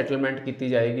ਮੈਕਸੀਮਮ ਸੈਟਲਮੈਂਟ ਕੀਤੀ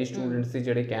ਜਾਏਗੀ ਸਟੂਡੈਂਟਸ ਦੀ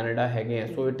ਜਿਹੜੇ ਕੈਨੇਡਾ ਹੈਗੇ ਆ।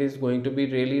 So it is going to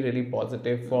be really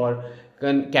positive for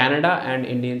Canada and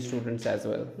Indian students as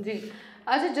well. ਜੀ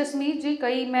ਅੱਛਾ ਜਸਮੀਤ ਜੀ,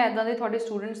 ਕਈ ਮੈਂ ਇੱਦਾਂ ਦੇ ਤੁਹਾਡੇ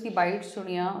ਸਟੂਡੈਂਟਸ ਦੀ ਬਾਈਟਸ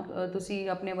ਸੁਣੀਆਂ, ਤੁਸੀਂ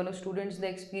ਆਪਣੇ ਵੱਲੋਂ ਸਟੂਡੈਂਟਸ ਦੇ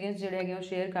ਐਕਸਪੀਰੀਅੰਸ ਜਿਹੜੇ ਹੈਗੇ ਉਹ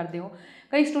ਸ਼ੇਅਰ ਕਰਦੇ ਹੋ।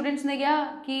 ਕਈ ਸਟੂਡੈਂਟਸ ਨੇ ਕਿਹਾ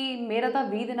ਕਿ ਮੇਰਾ ਤਾਂ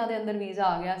 20 ਦਿਨਾਂ ਦੇ ਅੰਦਰ ਵੀਜ਼ਾ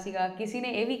ਆ ਗਿਆ ਸੀਗਾ, ਕਿਸੇ ਨੇ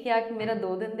ਇਹ ਵੀ ਕਿਹਾ ਕਿ ਮੇਰਾ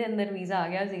 2 ਦਿਨ ਦੇ ਅੰਦਰ ਵੀਜ਼ਾ ਆ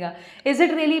ਗਿਆ ਸੀਗਾ। Is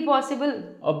it really possible?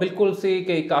 ਬਿਲਕੁਲ ਸੀ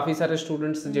ਕਿ ਕਾਫੀ ਸਾਰੇ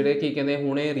ਸਟੂਡੈਂਟਸ ਜਿਹੜੇ ਕੀ ਕਹਿੰਦੇ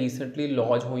ਹੁਣੇ ਰੀਸੈਂਟਲੀ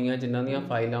ਲੌਜ ਹੋਈਆਂ ਜਿਨ੍ਹਾਂ ਦੀਆਂ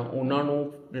ਫਾਈਲਾਂ, ਉਹਨਾਂ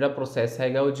ਨੂੰ ਜਿਹੜਾ ਪ੍ਰੋਸੈਸ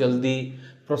ਹੈਗਾ ਉਹ ਜਲਦੀ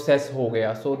ਪ੍ਰੋਸੈਸ ਹੋ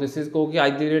ਗਿਆ। ਸੋ ਦਿਸ ਇਜ਼ ਕਿਉਂਕਿ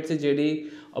ਅੱਜ ਦੀ ਡੇਟ 'ਚ ਜਿਹੜੀ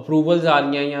ਅਪਰੂਵਲਸ ਆ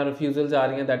ਰਹੀਆਂ ਜਾਂ ਰਿਫਿਊਜ਼ਲਸ ਆ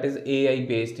ਰਹੀਆਂ ਦੈਟ ਇਜ਼ AI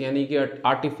ਬੇਸਡ, ਯਾਨੀ ਕਿ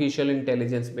artificial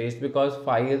intelligence based, because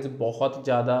files ਬਹੁਤ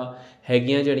ਜ਼ਿਆਦਾ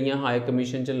ਹੈਗੀਆਂ ਜਿਹੜੀਆਂ ਹਾਈ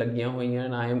ਕਮਿਸ਼ਨ 'ਚ ਲੱਗੀਆਂ ਹੋਈਆਂ।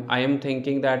 ਆਈ ਐਮ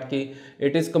ਥਿੰਕਿੰਗ ਦੈਟ ਕਿ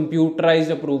it is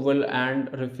computerised approval and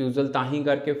refusal, ਤਾਂ ਹੀ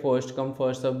ਕਰਕੇ ਫਰਸਟ ਕਮ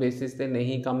ਫਰਸਟ ਸਰਵ ਬੇਸਿਸ 'ਤੇ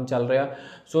ਨਹੀਂ ਕੰਮ ਚੱਲ ਰਿਹਾ।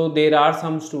 ਸੋ ਦੇਰ ਆਰ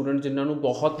ਸਮ ਸਟੂਡੈਂਟ ਜਿਨ੍ਹਾਂ ਨੂੰ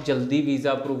ਬਹੁਤ ਜਲਦੀ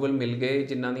ਵੀਜ਼ਾ ਅਪਰੂਵਲ ਮਿਲ ਗਏ,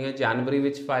 ਜਿਨ੍ਹਾਂ ਦੀਆਂ ਜਨਵਰੀ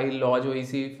ਵਿੱਚ ਫਾਈਲ ਲੌਜ ਹੋਈ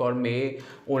ਸੀ ਫॉर ਮੇ,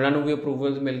 ਉਹਨਾਂ ਨੂੰ ਵੀ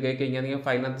ਅਪਰੂਵਲ ਮਿਲ ਗਏ। ਕਈਆਂ ਦੀਆਂ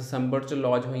ਫਾਈਲਾਂ ਦਸੰਬਰ 'ਚ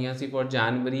ਲੌਜ ਹੋਈਆਂ ਸੀ ਫॉर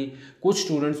ਜਨਵਰੀ, ਕੁਝ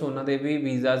ਸਟੂਡੈਂਟਸ ਉਹਨਾਂ ਦੇ ਵੀ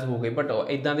ਵੀਜ਼ਾਸ ਹੋ ਗਏ। ਬਟ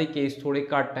ਇੱਦਾਂ ਦੇ ਕੇਸ ਥੋੜ੍ਹੇ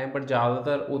ਘੱਟ ਹੈ, ਪਰ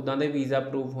ਜ਼ਿਆਦਾਤਰ ਉੱਦਾਂ ਦੇ ਵੀਜ਼ਾ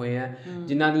ਅਪਰੂਵ ਹੋਏ ਹੈ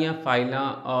ਜਿਨ੍ਹਾਂ ਦੀਆਂ ਫਾਈਲਾਂ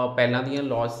ਪਹਿਲਾਂ ਦੀਆਂ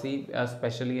lodge C,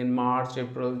 specially in March,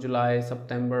 ਅਪ੍ਰੈਲ, ਜੁਲਾਈ,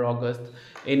 ਸਪਤੰਬਰ, ਅਗਸਤ।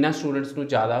 ਇਹਨਾਂ ਸਟੂਡੈਂਟਸ ਨੂੰ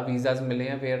ਜ਼ਿਆਦਾ ਵੀਜ਼ਾਸ ਮਿਲੇ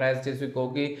ਆ। ਵੇਅਰ ਐਜ਼ ਜਿਸ ਵੀ ਕਹੋ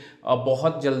ਕਿ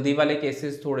ਬਹੁਤ ਜਲਦੀ ਵਾਲੇ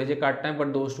ਕੇਸਿਸ ਥੋੜ੍ਹੇ ਜਿਹੇ ਘੱਟ ਹੈ, ਬਟ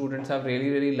ਦੋ ਸਟੂਡੈਂਟਸ ਆਰ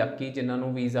ਰੀਅਲੀ ਲੱਕੀ ਜਿਨ੍ਹਾਂ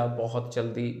ਨੂੰ ਵੀਜ਼ਾ ਬਹੁਤ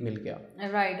ਜਲਦੀ ਮਿਲ ਗਿਆ।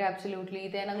 Right, absolutely.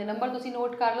 ਤੇ ਇਹਨਾਂ ਦੇ ਨੰਬਰ ਤੁਸੀਂ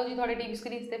ਨੋਟ ਕਰ ਲਓ ਜੀ, ਤੁਹਾਡੇ ਟੀਵੀ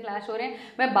ਸਕਰੀਨ ਤੇ ਫਲੈਸ਼ ਹੋ ਰਹੇ।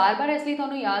 ਮੈਂ ਬਾਰ-ਬਾਰ ਇਸ ਲਈ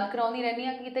ਤੁਹਾਨੂੰ ਯਾਦ ਕਰਾਉਂਦੀ ਰਹਿੰਦੀ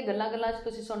ਹਾਂ ਕਿ ਕਿਤੇ ਗੱਲਾਂ 'ਚ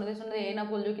ਤੁਸੀਂ ਸੁਣਦੇ ਇਹ ਨਾ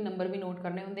ਭੁੱਲ ਜਾਓ ਕਿ ਨੰਬਰ ਵੀ ਨੋਟ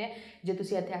ਕਰਨੇ ਹੁੰਦੇ ਆ ਜੇ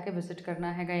ਤੁਸੀਂ ਇੱਥੇ ਆ ਕੇ ਵਿਜ਼ਿਟ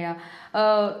ਕਰਨਾ ਹੈਗਾ ਆ।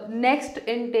 ਨੈਕਸਟ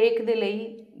ਇਨਟੇਕ ਦੇ ਲਈ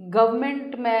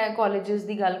ਗਵਰਨਮੈਂਟ ਮੈਂ ਕਾਲਜਸ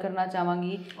ਦੀ ਗੱਲ ਕਰਨਾ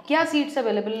ਚਾਹਾਂਗੀ, ਕਿਆ ਸੀਟਸ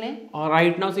ਅਵੇਲੇਬਲ ਨੇ?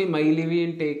 ਰਾਈਟ ਨਾਓ ਸੀ ਮਈ ਲਈ ਵੀ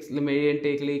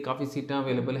ਇਨਟੇਕ ਲਈ ਕਾਫੀ ਸੀਟਾਂ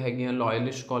ਅਵੇਲੇਬਲ ਹੈਗੀਆਂ।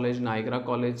 ਲੋਇਲਿਸਟ ਕਾਲਜ, ਨਾਇਗਰਾ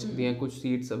ਕਾਲਜ ਦੀਆਂ ਕੁਝ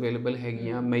ਸੀਟਸ ਅਵੇਲੇਬਲ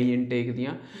ਹੈਗੀਆਂ ਮਈ ਇਨਟੇਕ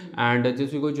ਦੀਆਂ। ਐਂਡ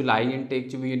ਜਿਸ ਵੀ ਕੋਈ ਜੁਲਾਈ ਇਨਟੇਕ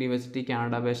 'ਚ ਵੀ ਯੂਨੀਵਰਸਿਟੀ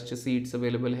ਕੈਨੇਡਾ ਵੈਸਟ 'ਚ ਸੀਟਸ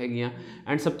ਅਵੇਲੇਬਲ ਹੈਗੀਆਂ।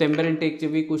 ਐਂਡ ਸਪਤੰਬਰ ਇਨਟੇਕ 'ਚ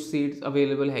ਵੀ ਕੁਝ ਸੀਟਸ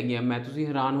ਅਵੇਲੇਬਲ ਹੈਗੀਆਂ। ਮੈਂ ਤੁਸੀਂ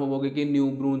ਹੈਰਾਨ ਹੋਵੋਗੇ ਕਿ new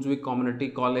Brunswick community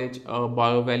college,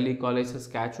 bio valley college,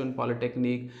 Saskatchewan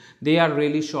polytechnic, they are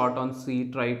really short on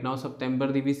seat right now.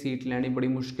 September the we seat ਲੈਣੀ ਬੜੀ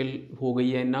ਮੁਸ਼ਕਿਲ ਹੋ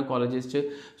ਗਈ ਹੈ ਇਹਨਾਂ ਕਾਲਜਸ 'ਚ।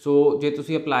 ਸੋ ਜੇ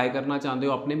ਤੁਸੀਂ ਅਪਲਾਈ ਕਰਨਾ ਚਾਹੁੰਦੇ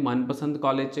ਹੋ ਆਪਣੇ ਮਨਪਸੰਦ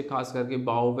ਕਾਲਜ 'ਚ, ਖਾਸ ਕਰਕੇ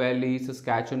ਬਾਓ ਵੈਲੀ,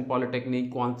 Saskatchewan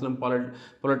polytechnic, ਕੁਆਂਸਲਮ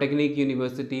polytechnic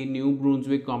university, new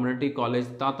Brunswick community college,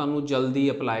 ਤਾਂ ਤੁਹਾਨੂੰ ਜਲਦੀ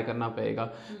ਅਪਲਾਈ ਕਰਨਾ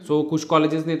ਪਏਗਾ। ਸੋ ਕੁਝ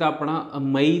ਕਾਲਜਸ ਨੇ ਤਾਂ ਆਪਣਾ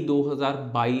ਮਈ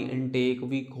 2022 ਇਨਟੇਕ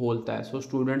ਵੀ ਖੋਲ੍ਹਤਾ ਹੈ। ਸੋ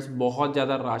ਸਟੂਡੈਂਟਸ ਬਹੁਤ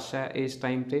ਜ਼ਿਆਦਾ ਰਸ਼ ਹੈ ਇਸ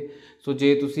ਟਾਈਮ 'ਤੇ। ਸੋ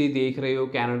ਜੇ ਤੁਸੀਂ ਦੇਖ ਰਹੇ ਹੋ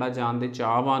ਕੈਨੇਡਾ ਜਾਣ ਦੇ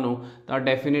ਚਾਹਵਾਨ ਹੋ ਤਾਂ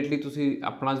ਡੈਫੀਨੇਟਲੀ ਤੁਸੀਂ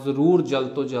ਆਪਣਾ ਜ਼ਰੂਰ ਜਲਦ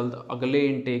ਤੋਂ ਜਲਦ ਅਗਲੇ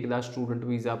ਇਨਟੇਕ ਦਾ ਸਟੂਡੈਂਟ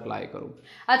ਵੀਜ਼ਾ ਅਪਲਾਈ ਕਰੋ।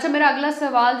 ਅੱਛਾ, ਮੇਰਾ ਅਗਲਾ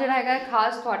ਸਵਾਲ ਜਿਹੜਾ ਹੈਗਾ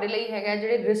ਖਾਸ ਤੁਹਾਡੇ ਲਈ ਹੈਗਾ,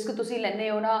 ਜਿਹੜੇ ਰਿਸਕ ਤੁਸੀਂ ਲੈਂਦੇ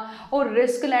ਹੋ ਨਾ, ਉਹ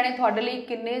ਰਿਸਕ ਲੈਣੇ ਤੁਹਾਡੇ ਲਈ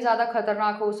ਕਿੰਨੇ ਜ਼ਿਆਦਾ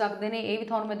ਖਤਰਨਾਕ ਹੋ ਸਕਦੇ ਨੇ, ਇਹ ਵੀ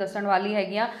ਤੁਹਾਨੂੰ ਮੈਂ ਦੱਸਣ ਵਾਲੀ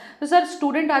ਹੈਗੀ ਹਾਂ। ਤਾਂ ਸਰ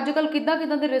ਸਟੂਡੈਂਟ ਅੱਜ ਕੱਲ੍ਹ ਕਿੱਦਾਂ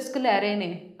ਦੇ ਰਿਸਕ ਲੈ ਰਹੇ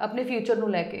ਨੇ ਆਪਣੇ ਫਿਊਚਰ ਨੂੰ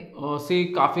ਲੈ ਕੇ? ਅਸੀਂ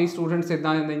ਕਾਫੀ ਸਟੂਡੈਂਟਸ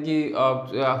ਇੱਦਾਂ ਦੇ ਨੇ ਕਿ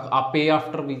ਪੇ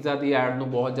ਆਫਟਰ ਵੀਜ਼ਾ ਦੀ ਐਡ ਨੂੰ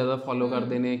ਬਹੁਤ ਜ਼ਿਆਦਾ ਫੋਲੋ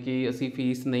ਕਰਦੇ ਨੇ ਕਿ ਅਸੀਂ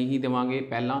ਫੀਸ ਨਹੀਂ ਹੀ ਦੇਵਾਂਗੇ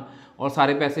ਪਹਿਲਾਂ ਔਰ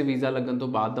ਸਾਰੇ ਪੈਸੇ ਵੀਜ਼ਾ ਲੱਗਣ ਤੋਂ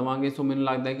ਬਾਅਦ ਦੇਵਾਂਗੇ। ਸੋ ਮੈਨੂੰ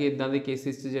ਲੱਗਦਾ ਕਿ ਇੱਦਾਂ ਦੇ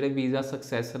ਕੇਸਿਸ 'ਚ ਜਿਹੜੇ ਵੀਜ਼ਾ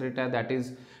ਸਕਸੈਸ ਰੇਟ ਹੈ ਦੈਟ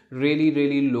ਇਜ਼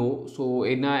ਰੀਅਲੀ ਲੋ। ਸੋ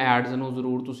ਇਹਨਾਂ ਐਡਸ ਨੂੰ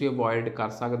ਜ਼ਰੂਰ ਤੁਸੀਂ ਅਵੋਇਡ ਕਰ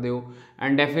ਸਕਦੇ ਹੋ।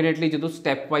 ਐਂਡ ਡੈਫੀਨੇਟਲੀ ਜਦੋਂ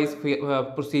ਸਟੈਪ ਵਾਈਜ਼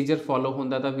ਪ੍ਰੋਸੀਜਰ ਫੋਲੋ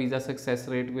ਹੁੰਦਾ ਤਾਂ visa success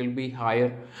rate will be hire.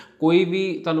 ਕੋਈ ਵੀ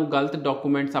ਤੁਹਾਨੂੰ ਗਲਤ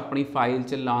ਡਾਕੂਮੈਂਟਸ ਆਪਣੀ ਫਾਈਲ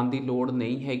 'ਚ ਲਾਉਣ ਦੀ ਲੋੜ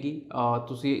ਨਹੀਂ ਹੈਗੀ।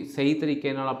 ਤੁਸੀਂ ਸਹੀ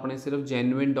ਤਰੀਕੇ ਨਾਲ ਆਪਣੇ ਸਿਰਫ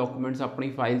ਜੈਨੂਇਨ ਡਾਕੂਮੈਂਟਸ ਆਪਣੀ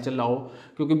ਫਾਈਲ 'ਚ ਲਾਓ,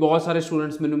 ਕਿਉਂਕਿ ਬਹੁਤ ਸਾਰੇ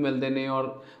ਸਟੂਡੈਂਟਸ ਮੈਨੂੰ ਮਿਲਦੇ ਨੇ ਔਰ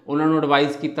ਉਹਨਾਂ ਨੂੰ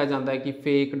ਐਡਵਾਈਸ ਕੀਤਾ ਜਾਂਦਾ ਹੈ ਕਿ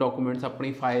ਫੇਕ ਡਾਕੂਮੈਂਟਸ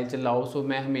ਆਪਣੀ ਫਾਈਲ 'ਚ ਲਾਓ। ਸੋ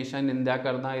ਮੈਂ ਹਮੇਸ਼ਾ ਨਿੰਦਾ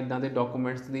ਕਰਦਾ ਇੱਦਾਂ ਦੇ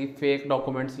ਡਾਕੂਮੈਂਟਸ ਦੀ। ਫੇਕ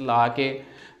ਡਾਕੂਮੈਂਟਸ ਲਾ ਕੇ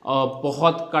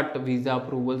ਬਹੁਤ ਘੱਟ ਵੀਜ਼ਾ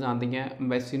ਅਪਰੂਵਲਸ ਆਉਂਦੀਆਂ।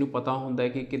 ਐਮਬੈਸੀ ਨੂੰ ਪਤਾ ਹੁੰਦਾ ਹੈ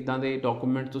ਕਿ ਕਿੱਦਾਂ ਦੇ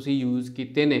ਡਾਕੂਮੈਂਟ ਤੁਸੀਂ ਯੂਜ਼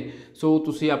ਕੀਤੇ ਨੇ। ਸੋ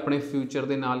ਤੁਸੀਂ ਆਪਣੇ ਫਿਊਚਰ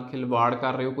ਦੇ ਨਾਲ ਖਿਲਵਾੜ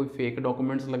ਕਰ ਰਹੇ ਹੋ ਕੋਈ ਫੇਕ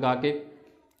ਡਾਕੂਮੈਂਟਸ ਲਗਾ ਕੇ।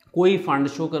 ਕੋਈ ਫੰਡ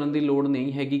ਸ਼ੋ ਕਰਨ ਦੀ ਲੋੜ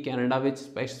ਨਹੀਂ ਹੈਗੀ ਕੈਨੇਡਾ ਵਿੱਚ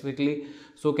ਸਪੈਸੀਫਿਕਲੀ।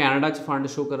 ਸੋ ਕੈਨੇਡਾ 'ਚ ਫੰਡ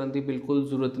ਸ਼ੋ ਕਰਨ ਦੀ ਬਿਲਕੁਲ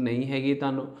ਜ਼ਰੂਰਤ ਨਹੀਂ ਹੈਗੀ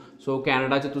ਤੁਹਾਨੂੰ। ਸੋ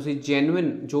ਕੈਨੇਡਾ 'ਚ ਤੁਸੀਂ ਜੈਨੂਇਨ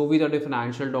ਜੋ ਵੀ ਤੁਹਾਡੇ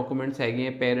ਫਾਈਨੈਂਸ਼ੀਅਲ ਡਾਕੂਮੈਂਟਸ ਹੈਗੇ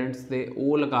ਆ ਪੇਰੈਂਟਸ ਦੇ,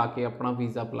 ਉਹ ਲਗਾ ਕੇ ਆਪਣਾ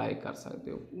ਵੀਜ਼ਾ ਅਪਲਾਈ ਕਰ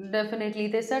ਸਕਦੇ ਹੋ। ਡੈਫੀਨੇਟਲੀ।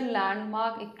 ਅਤੇ ਸਰ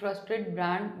ਲੈਂਡਮਾਰਕ ਇੱਕ ਟਰਸਟਡ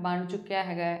ਬ੍ਰਾਂਡ ਬਣ ਚੁੱਕਿਆ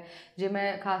ਹੈਗਾ। ਜੇ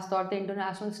ਮੈਂ ਖਾਸ ਤੌਰ 'ਤੇ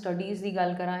ਇੰਟਰਨੈਸ਼ਨਲ ਸਟੱਡੀਜ਼ ਦੀ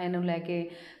ਗੱਲ ਕਰਾਂ ਇਹਨੂੰ ਲੈ ਕੇ,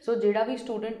 ਸੋ ਜਿਹੜਾ ਵੀ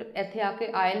ਸਟੂਡੈਂਟ ਇੱਥੇ ਆ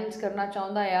ਕੇ ਆਇਲਸ ਕਰਨਾ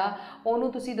ਚਾਹੁੰਦਾ ਆ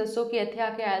ਉਹਨੂੰ ਤੁਸੀਂ ਦੱਸੋ ਕਿ ਇੱਥੇ ਆ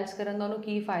ਕੇ ਆਇਲਸ ਕਰਨ ਦਾ ਉਹਨੂੰ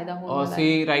ਕੀ ਫਾਇਦਾ ਹੋਣਾ?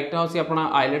 ਅਸੀਂ ਰਾਈਟ ਨਾਓ ਅਸੀਂ ਆਪਣਾ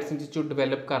ਆਈਲੈਟਸ ਇੰਸਟੀਚਿਊਟ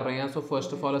ਡਿਵੈਲਪ ਕਰ ਰਹੇ ਹਾਂ। ਸੋ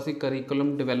ਫਸਟ ਆਫ ਆਲ ਅਸੀਂ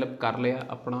ਕਰਿਕੂਲਮ ਡਿਵੈਲਪ ਕਰ ਲਿਆ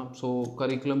ਆਪਣਾ। ਸੋ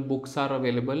curriculum books R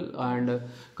available and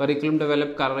curriculum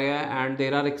develop ਕਰ ਰਿਹਾ ਐਂਡ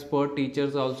ਦੇਰ ਆਰ ਐਕਸਪਰਟ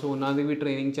ਟੀਚਰਸ ਆਲਸੋ, ਉਹਨਾਂ ਦੀ ਵੀ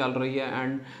ਟ੍ਰੇਨਿੰਗ ਚੱਲ ਰਹੀ ਹੈ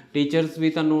ਐਂਡ ਟੀਚਰਸ ਵੀ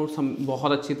ਤੁਹਾਨੂੰ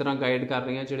ਬਹੁਤ ਅੱਛੀ ਤਰ੍ਹਾਂ ਗਾਈਡ ਕਰ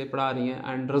ਰਹੀਆਂ ਜਿਹੜੇ ਪੜ੍ਹਾ ਰਹੀਆਂ।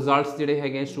 ਐਂਡ ਰਿਜ਼ਲਟਸ ਜਿਹੜੇ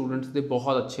ਹੈਗੇ ਸਟੂਡੈਂਟਸ ਦੇ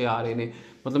ਬਹੁਤ ਅੱਛੇ ਆ ਰਹੇ ਨੇ।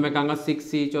 ਮਤਲਬ ਮੈਂ ਕਹਾਂਗਾ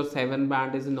 6 ਔਰ 7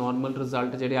 ਬੈਂਡ ਇਜ਼ ਨੋਰਮਲ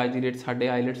ਰਿਜ਼ਲਟ ਜਿਹੜੇ ਅੱਜ ਦੀ ਡੇਟ ਸਾਡੇ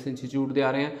ਆਈਲੈਟਸ ਇੰਸਟੀਚਿਊਟ ਦੇ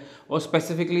ਆ ਰਹੇ ਆ। ਔਰ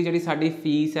ਸਪੈਸੀਫਿਕਲੀ ਜਿਹੜੀ ਸਾਡੀ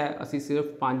ਫੀਸ ਹੈ ਅਸੀਂ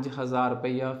ਸਿਰਫ 5000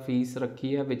 ਰੁਪਈਆ ਫੀਸ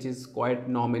ਰੱਖੀ ਹੈ ਵਿਚ is quite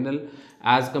nominal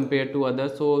as compare to other.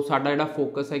 ਸੋ ਸਾਡਾ ਜਿਹੜਾ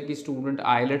ਫੋਕਸ ਹੈ ਕਿ ਸਟੂਡੈਂਟ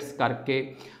ਆਈਲੈਟਸ ਕਰਕੇ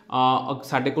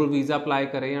ਸਾਡੇ ਕੋਲ ਵੀਜ਼ਾ ਅਪਲਾਈ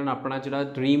ਕਰੇ ਐਂਡ ਆਪਣਾ ਜਿਹੜਾ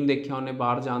ਡਰੀਮ ਦੇਖਿਆ ਉਹਨੇ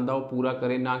ਬਾਹਰ ਜਾਣ ਦਾ ਉਹ ਪੂਰਾ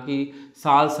ਕਰੇ, ਨਾ ਕਿ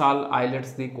ਸਾਲ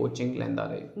ਆਈਲੈਟਸ ਦੀ ਕੋਚਿੰਗ ਲੈਂਦਾ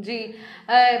ਰਹੇ। ਜੀ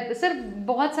ਸਰ,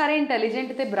 ਬਹੁਤ ਸਾਰੇ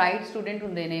ਇੰਟੈਲੀਜੈਂਟ ਅਤੇ ਬਰਾਈਟ ਸਟੂਡੈਂਟ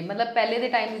ਹੁੰਦੇ ਨੇ। ਮਤਲਬ ਪਹਿਲੇ ਦੇ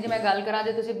ਟਾਈਮ ਦੀ ਜੇ ਮੈਂ ਗੱਲ ਕਰਾਂ,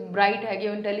 ਜੇ ਤੁਸੀਂ ਬਰਾਈਟ ਹੈਗੇ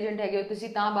ਹੋ, ਇੰਟੈਲੀਜੈਂਟ ਹੈਗੇ ਹੋ, ਤੁਸੀਂ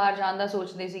ਤਾਂ ਬਾਹਰ ਜਾਣ ਦਾ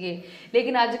ਸੋਚਦੇ ਸੀਗੇ।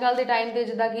 ਲੇਕਿਨ ਅੱਜ ਕੱਲ੍ਹ ਦੇ ਟਾਈਮ 'ਤੇ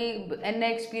ਜਿੱਦਾਂ ਕਿ ਇੰਨੇ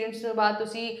ਐਕਸਪੀਰੀਅੰਸ ਤੋਂ ਬਾਅਦ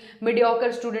ਤੁਸੀਂ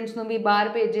ਮੀਡੀਓਕਰ ਸਟੂਡੈਂਟਸ ਨੂੰ ਵੀ ਬਾਹਰ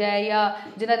ਭੇਜਿਆ ਹੈ ਜਾਂ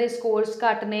ਜਿਨ੍ਹਾਂ ਦੇ ਸਕੋਰਸ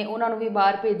ਘੱਟ ਨੇ ਉਹਨਾਂ ਨੂੰ ਵੀ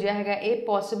ਬਾਹਰ ਭੇਜਿਆ ਹੈਗਾ। ਇਹ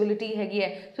ਪੋਸੀਬਿਲਿਟੀ ਹੈਗੀ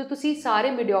ਹੈ। ਸੋ ਤੁਸੀਂ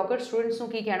ਸਾਰੇ ਮੀਡੀਓਕਰ ਸਟੂਡੈਂਟਸ ਨੂੰ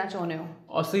ਕੀ ਕਹਿਣਾ ਚਾਹੁੰਦੇ ਹੋ?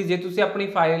 ਅਸੀਂ ਜੇ ਤੁਸੀਂ ਆਪਣੀ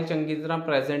ਫਾਈਲ ਚੰਗੀ ਤਰ੍ਹਾਂ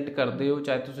ਪ੍ਰੈਜ਼ੈਂਟ ਕਰਦੇ ਹੋ,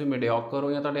 ਚਾਹੇ ਤੁਸੀਂ ਮੀਡੀਓਕਰ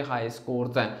ਹੋ ਜਾਂ ਤੁਹਾਡੇ ਹਾਈ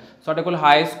ਸਕੋਰਸ ਹੈ। ਸਾਡੇ ਕੋਲ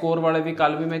ਹਾਈ ਸਕੋਰ ਵਾਲੇ ਵੀ,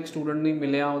 ਕੱਲ੍ਹ ਵੀ ਮੈਂ ਇੱਕ ਸਟੂਡੈਂਟ ਨੂੰ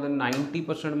ਮਿਲਿਆ, ਉਹਦੇ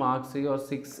 90% ਮਾਰਕਸ ਸੀ ਔਰ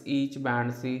 6 ਈਚ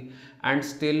ਬੈਂਡ ਸੀ ਐਂਡ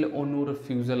ਸਟਿਲ ਉਹਨੂੰ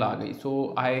ਰਿਫਿਊਜ਼ਲ ਆ ਗਈ। ਸੋ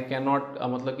ਆਈ ਕੈਨ ਨਾਟ,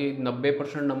 ਮਤਲਬ ਕਿ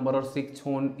 90% ਨੰਬਰ ਔਰ 6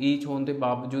 ਈਚ ਹੋਣ ਦੇ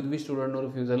ਬਾਵਜੂਦ ਵੀ ਸਟੂਡੈਂਟ ਨੂੰ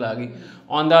ਰਿਫਿਊਜ਼ਲ ਆ ਗਈ।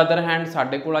 ਔਨ ਦਾ ਅਦਰ ਹੈਂਡ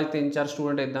ਸਾਡੇ ਕੋਲ ਅੱਜ 3-4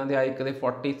 ਸਟੂਡੈਂਟ ਇੱਦਾਂ ਦੇ ਆਏ, ਇੱਕ ਦੇ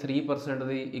 43%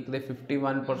 ਦੀ, ਇੱਕ ਦੇ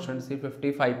 51% ਸੀ,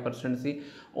 55% ਸੀ,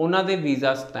 ਉਹਨਾਂ ਦੇ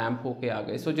ਵੀਜ਼ਾ ਸਟੈਂਪ ਹੋ ਕੇ ਆ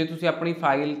ਗਏ। ਸੋ ਜੇ ਤੁਸੀਂ ਆਪਣੀ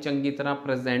ਫਾਈਲ ਚੰਗੀ ਤਰ੍ਹਾਂ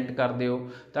ਪ੍ਰੈਜ਼ੈਂਟ ਕਰਦੇ ਹੋ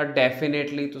ਤਾਂ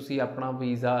ਡੈਫੀਨੇਟਲੀ ਤੁਸੀਂ ਆਪਣਾ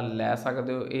ਵੀਜ਼ਾ ਲੈ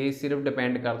ਸਕਦੇ ਹੋ। ਇਹ ਸਿਰਫ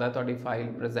ਡਿਪੈਂਡ ਕਰਦਾ ਤੁਹਾਡੀ ਫਾਈਲ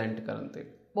ਪ੍ਰੈਜ਼ੈਂਟ ਕਰਨ 'ਤੇ।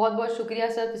 ਬਹੁਤ ਬਹੁਤ ਸ਼ੁਕਰੀਆ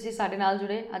ਸਰ, ਤੁਸੀਂ ਸਾਡੇ ਨਾਲ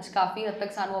ਜੁੜੇ, ਅੱਜ ਕਾਫੀ ਹੱਦ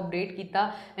ਤੱਕ ਸਾਨੂੰ ਅਪਡੇਟ ਕੀਤਾ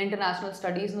ਇੰਟਰਨੈਸ਼ਨਲ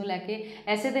ਸਟੱਡੀਜ਼ ਨੂੰ ਲੈ ਕੇ।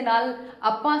 ਐਸੇ ਦੇ ਨਾਲ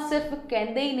ਆਪਾਂ ਸਿਰਫ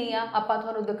ਕਹਿੰਦੇ ਹੀ ਨਹੀਂ ਆ, ਆਪਾਂ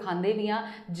ਤੁਹਾਨੂੰ ਦਿਖਾਉਂਦੇ ਵੀ ਆ।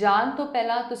 ਜਾਣ ਤੋਂ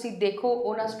ਪਹਿਲਾਂ ਤੁਸੀਂ ਦੇਖੋ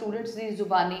ਉਹਨਾਂ ਸਟੂਡੈਂਟਸ ਦੀ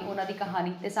ਜ਼ੁਬਾਨੀ, ਉਹਨਾਂ ਦੀ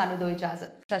ਕਹਾਣੀ, ਤੇ ਸਾਨੂੰ ਦਿਓ ਇਜਾਜ਼ਤ।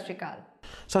 ਸਤਿ ਸ਼੍ਰੀ ਅਕਾਲ।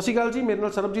 ਸਤਿ ਸ਼੍ਰੀ ਅਕਾਲ ਜੀ, ਮੇਰੇ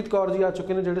ਨਾਲ ਸਰਬਜੀਤ ਕੌਰ ਜੀ ਆ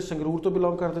ਚੁੱਕੇ ਨੇ, ਜਿਹੜੇ ਸੰਗਰੂਰ ਤੋਂ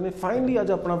ਬਿਲੋਂਗ ਕਰਦੇ ਨੇ। ਫਾਈਨਲੀ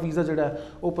ਅੱਜ ਆਪਣਾ ਵੀਜ਼ਾ ਜਿਹੜਾ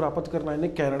ਉਹ ਪ੍ਰਾਪਤ ਕਰਨ ਆਏ ਨੇ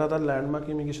ਕੈਨੇਡਾ ਦਾ ਲੈਂਡਮਾਰਕ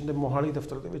ਇਮੀਗ੍ਰੇਸ਼ਨ ਦੇ ਮੋਹਾਲੀ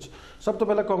ਦਫ਼ਤਰ ਦੇ ਵਿੱਚ। ਸਭ ਤੋਂ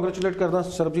ਪਹਿਲਾਂ ਕੰਗ੍ਰੈਚੁਲੇਟ ਕਰਦਾ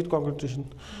ਸਰਬਜੀਤ, ਕੰਗ੍ਰੈਚੁਲੇਸ਼ਨ।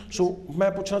 ਸੋ ਮੈਂ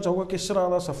ਪੁੱਛਣਾ ਚਾਹੂੰਗਾ ਕਿਸ ਤਰ੍ਹਾਂ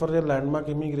ਦਾ ਸਫ਼ਰ ਰਿਹਾ ਲੈਂਡਮਾਰਕ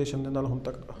ਇਮੀਗ੍ਰੇਸ਼ਨ ਦੇ ਨਾਲ ਹੁਣ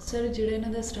ਤੱਕ ਦਾ? ਸਰ ਜਿਹੜਾ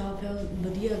ਇਹਨਾਂ ਦਾ ਸਟਾਫ ਹੈ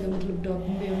ਵਧੀਆ ਹੈਗਾ, ਮਤਲਬ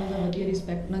ਡਾਕੂਮੈਂਟ ਵੀ ਉਹਨਾਂ ਦਾ ਵਧੀਆ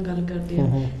ਰਿਸਪੈਕਟ ਨਾਲ ਗੱਲ ਕਰਦੇ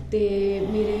ਆ। ਤੇ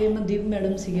ਮੇਰੇ ਮਨਦੀਪ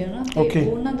ਮੈਡਮ ਸੀਗੇ ਨਾ, ਤੇ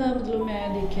ਉਹਨਾਂ ਦਾ ਮਤਲਬ ਮੈਂ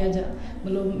ਦੇਖਿਆ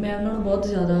ਮਤਲਬ ਮੈਂ ਉਹਨਾਂ ਨੂੰ ਬਹੁਤ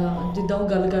ਜ਼ਿਆਦਾ, ਜਿੱਦਾਂ ਉਹ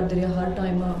ਗੱਲ ਕਰਦੇ ਰਿਹਾ ਹਰ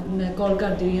ਟਾਈਮ ਮੈਂ ਕਾਲ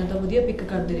ਕਰਦੀ ਰਹੀ ਹਾਂ ਤਾਂ ਵਧੀਆ ਪਿਕ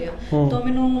ਕਰਦੇ ਰਿਹਾ, ਤਾਂ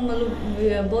ਮੈਨੂੰ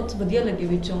ਮਤਲਬ ਬਹੁਤ ਵਧੀਆ ਲੱਗੇ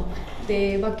ਵਿੱਚੋਂ। ਤੇ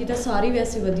ਬਾਕੀ ਤਾਂ ਸਾਰੇ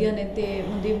ਵੈਸੇ ਵਧੀਆ ਨੇ, ਤੇ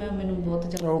ਮਨਦੀਪ ਮੈਮ ਮੈਨੂੰ ਬਹੁਤ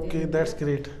ਜ਼ਿਆਦਾ ਓਕੇ, ਦੈਟਸ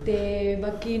ਗ੍ਰੇਟ। ਤੇ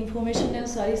ਬਾਕੀ ਇਨਫੋਰਮੇਸ਼ਨ ਹੈ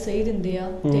ਸਾਰੀ ਸਹੀ ਦਿੰਦੇ ਆ,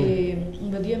 ਤੇ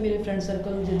ਵਧੀਆ ਮੇਰੇ ਫਰੈਂਡ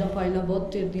ਸਰਕਲ ਜਿੱਦਾਂ ਫਾਈਲਾਂ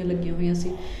ਬਹੁਤ ਚਿਰ ਦੀਆਂ ਲੱਗੀਆਂ ਹੋਈਆਂ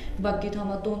ਸੀ ਬਾਕੀ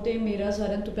ਥਾਵਾਂ ਤੋਂ, ਤੇ ਮੇਰਾ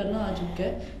ਸਾਰਿਆਂ ਤੋਂ ਪਹਿਲਾਂ ਆ ਚੁੱਕਾ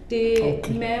ਹੈ। ਤੇ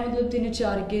ਮੈਂ ਮਤਲਬ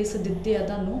 3-4 ਕੇਸ ਦਿੱਤੇ ਆ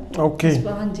ਤੁਹਾਨੂੰ।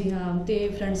 ਹਾਂਜੀ ਹਾਂ, ਤੇ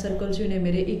ਫਰੈਂਡ ਸਰਕਲ 'ਚ ਨੇ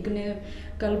ਮੇਰੇ, ਇੱਕ ਨੇ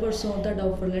ਕੱਲ੍ਹ ਪਰਸੋਂ ਤੁਹਾਡਾ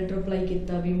ਆਫਰ ਲੈਟਰ ਅਪਲਾਈ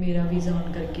ਕੀਤਾ ਵੀ ਮੇਰਾ ਵੀਜ਼ਾ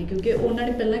ਆਨ ਕਰਕੇ, ਕਿਉਂਕਿ ਉਹਨਾਂ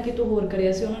ਨੇ ਪਹਿਲਾਂ ਕਿਤੋਂ ਹੋਰ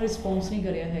ਕਰਿਆ ਸੀ, ਉਹਨਾਂ ਨੇ ਰਿਸਪੌਂਸ ਨਹੀਂ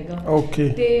ਕਰਿਆ ਹੈਗਾ।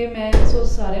 ਤੇ ਮੈਂ ਸੋ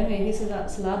ਸਾਰਿਆਂ ਨੂੰ ਇਹੀ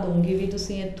ਸਲਾਹ ਦਊਂਗੀ ਵੀ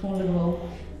ਤੁਸੀਂ ਇੱਥੋਂ ਲਗਵਾਓ,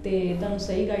 ਤੇ ਤੁਹਾਨੂੰ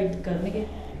ਸਹੀ ਗਾਈਡ ਕਰਨਗੇ।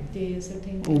 ਤੇ ਸਰ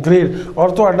ਥੈਂਕ ਯੂ। ਗ੍ਰੇਟ। ਔਰ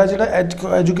ਤੁਹਾਡਾ ਜਿਹੜਾ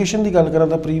ਐਜੂਕੇਸ਼ਨ ਦੀ ਗੱਲ ਕਰਾਂ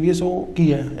ਤਾਂ ਪ੍ਰੀਵੀਅਸ ਉਹ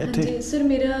ਕੀ ਹੈ ਇੱਥੇ? ਹਾਂਜੀ ਸਰ,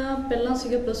 ਮੇਰਾ ਪਹਿਲਾਂ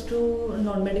ਸੀਗਾ +2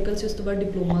 ਨਾਨ ਮੈਡੀਕਲ ਸੀ, ਉਸ ਤੋਂ ਬਾਅਦ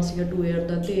ਡਿਪਲੋਮਾ ਸੀਗਾ 2 ਈਅਰ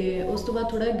ਦਾ, ਤੇ ਉਸ ਤੋਂ ਬਾਅਦ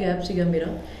ਥੋੜ੍ਹਾ ਗੈਪ ਸੀਗਾ ਮੇਰਾ,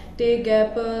 ਤੇ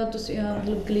ਗੈਪ ਤੁਸੀਂ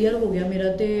ਮਤਲਬ ਕਲੀਅਰ ਹੋ ਗਿਆ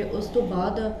ਮੇਰਾ। ਤੇ ਉਸ ਤੋਂ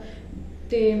ਬਾਅਦ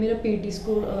ਤੇ ਮੇਰਾ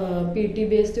ਪੀਟੀ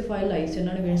ਬੇਸ ਤੇ ਫਾਈਲ ਆਈ ਸੀ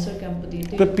ਇਹਨਾਂ ਨੇ ਵਿੰਡਸਰ ਕੈਂਪ ਦੀ।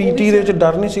 ਤੇ ਪੀਟੀ ਦੇ ਵਿੱਚ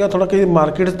ਡਰ ਨਹੀਂ ਸੀਗਾ ਥੋੜਾ ਕਿ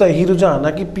ਮਾਰਕੀਟ ਦਾ ਇਹੀ ਰੁਝਾਨ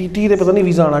ਹੈ ਕਿ ਪੀਟੀ ਦੇ ਪਤਾ ਨਹੀਂ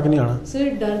ਵੀਜ਼ਾ ਆਣਾ ਕਿ ਨਹੀਂ ਆਣਾ? ਸਰ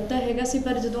ਡਰ ਤਾਂ ਹੈਗਾ ਸੀ,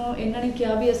 ਪਰ ਜਦੋਂ ਇਹਨਾਂ ਨੇ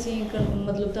ਕਿਹਾ ਵੀ ਅਸੀਂ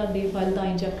ਮਤਲਬ ਤੁਹਾਡੀ ਫਾਈਲ ਤਾਂ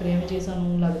ਹੀ ਚੱਕ ਰਹੇ ਹਾਂ ਜੇ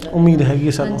ਸਾਨੂੰ ਲੱਗਦਾ ਉਮੀਦ ਹੈਗੀ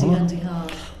ਹੈ ਸਾਨੂੰ। ਹਾਂਜੀ ਹਾਂ।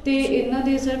 ਤੇ ਇਹਨਾਂ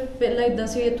ਦੇ ਸਰ ਪਹਿਲਾਂ ਇਦਾਂ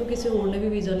ਸੀ, ਇੱਥੋਂ ਕਿਸੇ ਹੋਰ ਨੇ ਵੀ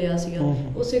ਵੀਜ਼ਾ ਲਿਆ ਸੀਗਾ,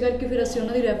 ਉਸੇ ਕਰਕੇ ਫਿਰ ਅਸੀਂ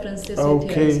ਉਹਨਾਂ ਦੀ ਰੈਫਰੈਂਸ ਤੇ ਅਸੀਂ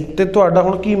ਇੱਥੇ ਆਏ ਸੀ। ਤੇ ਤੁਹਾਡਾ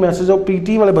ਹੁਣ ਕੀ ਮੈਸੇਜ ਹੈ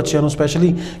ਪੀਟੀ ਵਾਲੇ ਬੱਚਿਆਂ ਨੂੰ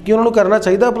ਸਪੈਸ਼ਲੀ, ਕਿ ਉਹਨਾਂ ਨੂੰ ਕਰਨਾ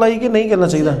ਚਾਹੀਦਾ ਅਪਲਾਈ ਕਿ ਨਹੀਂ ਕਰਨਾ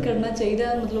ਚਾਹੀਦਾ? ਕਰਨਾ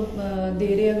ਚਾਹੀਦਾ, ਮਤਲਬ ਦੇ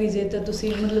ਰਹੇ ਆ ਵੀਜ਼ੇ ਤਾਂ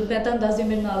ਤੁਸੀਂ, ਮਤਲਬ ਮੈਂ ਤੁਹਾਨੂੰ ਦੱਸਦੀ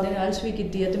ਮੇਰੇ ਨਾਲ ਦੇ ਆਇਲਸ ਵੀ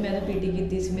ਕੀਤੀ ਹੈ, ਤੇ ਮੈਂ ਤਾਂ ਪੀਟੀ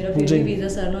ਕੀਤੀ ਸੀ, ਮੇਰਾ ਫਿਰ ਵੀ ਵੀਜ਼ਾ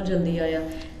ਸਾਰਿਆਂ ਨਾਲੋਂ ਜਲਦੀ ਆਇਆ,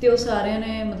 ਤੇ ਉਹ ਸਾਰਿਆਂ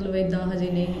ਨੇ ਮਤਲਬ ਇਦਾਂ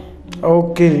ਹਜੇ ਨਹੀਂ।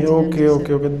 Okay,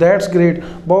 that's great.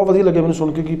 ਬਹੁਤ ਵਧੀਆ ਲੱਗਿਆ ਮੈਨੂੰ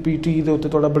ਸੁਣ ਕੇ ਕਿ ਪੀਟੀ ਦੇ ਉੱਤੇ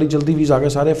ਤੁਹਾਡਾ ਬੜੀ ਜਲਦੀ ਵੀਜ਼ਾ ਆ ਗਿਆ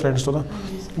ਸਾਰੇ ਫਰੈਂਡਸ ਤੋਂ।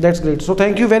 That's great. So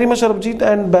thank you very much Sarabjit,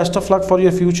 and best of luck for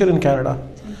your future in Canada.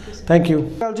 Thank you.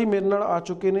 ਕੱਲ ਜੀ ਮੇਰੇ ਨਾਲ ਆ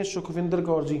ਚੁੱਕੇ ਨੇ ਸੁਖਵਿੰਦਰ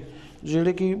ਕੌਰ ਜੀ,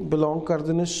 ਜਿਹੜੇ ਕਿ ਬਿਲੋਂਗ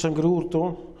ਕਰਦੇ ਨੇ ਸੰਗਰੂਰ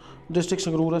ਤੋਂ, ਡਿਸਟ੍ਰਿਕਟ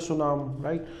ਸੰਗਰੂਰ ਹੈ Sunam,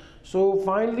 right. So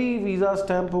finally visa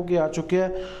stamp ਹੋ ਕੇ ਆ ਚੁੱਕਿਆ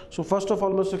ਹੈ। ਸੋ ਫਸਟ ਆਫ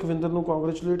ਆਲ ਮੈਂ ਸੁਖਵਿੰਦਰ ਨੂੰ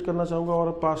ਕੰਗ੍ਰੈਚੁਲੇਟ ਕਰਨਾ ਚਾਹੂँਗਾ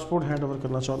ਔਰ ਪਾਸਪੋਰਟ ਹੈਂਡ ਓਵਰ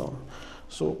ਕਰਨਾ ਚਾਹੁੰਦਾ ਹਾਂ।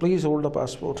 So please hold a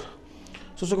passport.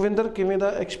 ਸੋ ਸੁਖਵਿੰਦਰ, ਕਿਵੇਂ ਦਾ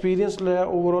ਐਕਸਪੀਰੀਅੰਸ ਲਿਆ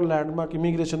ਓਵਰਆਲ ਲੈਂਡਮਾਰਕ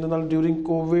ਇਮੀਗ੍ਰੇਸ਼ਨ ਦੇ ਨਾਲ ਡਿਊਰਿੰਗ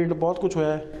ਕੋਵਿਡ? ਬਹੁਤ ਕੁਝ ਹੋਇਆ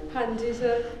ਹੈ। ਹਾਂਜੀ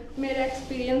ਸਰ, ਮੇਰਾ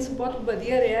ਐਕਸਪੀਰੀਅੰਸ ਬਹੁਤ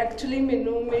ਵਧੀਆ ਰਿਹਾ। ਐਕਚੁਅਲੀ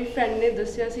ਮੈਨੂੰ ਮੇਰੀ ਫਰੈਂਡ ਨੇ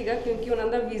ਦੱਸਿਆ ਸੀਗਾ, ਕਿਉਂਕਿ ਉਹਨਾਂ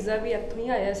ਦਾ ਵੀਜ਼ਾ ਵੀ ਇੱਥੋਂ ਹੀ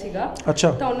ਆਇਆ ਸੀਗਾ।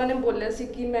 ਅੱਛਾ। ਤਾਂ ਉਹਨਾਂ ਨੇ ਬੋਲਿਆ ਸੀ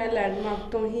ਕਿ ਮੈਂ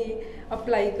ਲੈਂਡਮਾਰਕ ਤੋਂ ਹੀ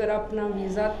ਅਪਲਾਈ ਕਰਾਂ ਆਪਣਾ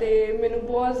ਵੀਜ਼ਾ, ਤੇ ਮੈਨੂੰ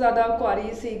ਬਹੁਤ ਜ਼ਿਆਦਾ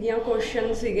ਕੁਆਰੀ ਸੀਗੀਆਂ,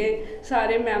 ਕੁਐਸਚਨ ਸੀਗੇ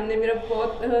ਸਾਰੇ। ਮੈਮ ਨੇ ਮੇਰਾ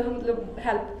ਬਹੁਤ ਮਤਲਬ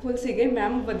ਹੈਲਪਫੁਲ ਸੀਗੇ,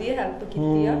 ਮੈਮ ਵਧੀਆ ਹੈਲਪ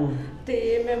ਕੀਤੀ ਆ,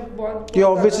 ਤੇ ਮੈਂ ਬਹੁਤ ਕਿ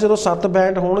ਆਬਵੀਅਸ ਜਦੋਂ 7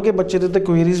 ਬੈਂਡ ਹੋਣਗੇ ਬੱਚੇ ਦੇ ਤੇ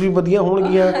ਕੁਐਰੀਜ਼ ਵੀ ਵਧੀਆ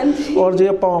ਹੋਣਗੀਆਂ। ਔਰ ਜੇ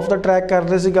ਆਪਾਂ ਆਫ ਦਾ ਟਰੈਕ ਕਰ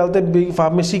ਰਹੇ ਸੀ ਗੱਲ, ਤੇ ਬੀ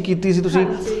ਫਾਰਮੇਸੀ ਕੀਤੀ ਸੀ ਤੁਸੀਂ,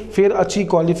 ਫਿਰ ਅੱਛੀ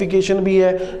ਕੁਆਲੀਫਿਕੇਸ਼ਨ ਵੀ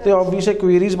ਹੈ, ਤੇ ਆਬਵੀਅਸ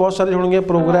ਕੁਐਰੀਜ਼ ਬਹੁਤ ਸਾਰੇ ਹੋਣਗੀਆਂ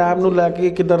ਪ੍ਰੋਗਰਾਮ ਨੂੰ ਲੈ ਕੇ,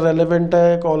 ਕਿੱਦਾਂ ਰੈਲੇਵੈਂਟ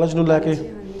ਹੈ ਕਾਲਜ ਨੂੰ ਲੈ ਕੇ,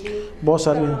 ਬਹੁਤ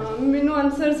ਸਾਰੀਆਂ। ਮੈਨੂੰ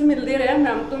ਆਨਸਰਸ ਮਿਲਦੇ ਰਹੇ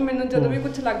ਮੈਮ ਤੋਂ, ਮੈਨੂੰ ਜਦੋਂ ਵੀ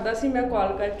ਕੁਝ ਲੱਗਦਾ ਸੀ ਮੈਂ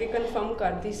ਕਾਲ ਕਰਕੇ ਕਨਫਰਮ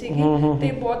ਕਰਦੀ ਸੀਗੀ,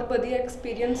 ਤੇ ਬਹੁਤ ਵਧੀਆ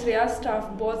ਐਕਸਪੀਰੀਅੰਸ ਰਿਹਾ।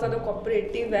 ਸਟਾਫ ਬਹੁਤ ਜ਼ਿਆਦਾ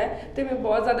ਕੋਆਪਰੇਟਿਵ ਹੈ, ਤੇ ਮੈਂ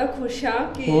ਬਹੁਤ ਜ਼ਿਆਦਾ ਖੁਸ਼ ਹਾਂ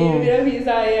ਕਿ ਮੇਰਾ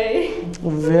ਵੀਜ਼ਾ ਆਇਆ ਹੈ।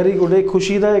 Very good. ਇਹ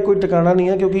ਖੁਸ਼ੀ ਦਾ ਕੋਈ ਟਿਕਾਣਾ ਨਹੀਂ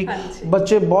ਹੈ, ਕਿਉਂਕਿ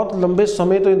ਬੱਚੇ ਬਹੁਤ ਲੰਬੇ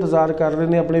ਸਮੇਂ ਤੋਂ ਇੰਤਜ਼ਾਰ ਕਰ ਰਹੇ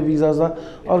ਨੇ ਆਪਣੇ ਵੀਜ਼ਾ ਦਾ,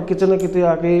 ਔਰ ਕਿਤੇ ਨਾ ਕਿਤੇ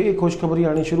ਆ ਕੇ ਇਹ ਖੁਸ਼ਖਬਰੀ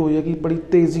ਆਉਣੀ ਸ਼ੁਰੂ ਹੋਈ ਹੈ ਕਿ ਬੜੀ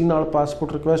ਤੇਜ਼ੀ ਨਾਲ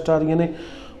ਪਾਸਪੋਰਟ ਰਿਕੁਐਸਟ ਆ ਰਹੀਆਂ ਨੇ,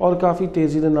 ਔਰ ਕਾਫੀ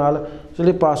ਤੇਜ਼ੀ ਦੇ ਨਾਲ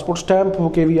ਜਿਹੜੇ ਪਾਸਪੋਰਟ ਸਟੈਂਪ ਹੋ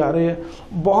ਕੇ ਵੀ ਆ ਰਹੇ ਹੈ।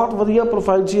 ਬਹੁਤ ਵਧੀਆ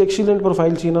ਪ੍ਰੋਫਾਈਲ ਸੀ, ਐਕਸੀਲੈਂਟ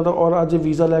ਪ੍ਰੋਫਾਈਲ ਸੀ ਇਹਨਾਂ ਦਾ, ਔਰ ਅੱਜ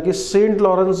ਵੀਜ਼ਾ ਲੈ ਕੇ ਸੇਂਟ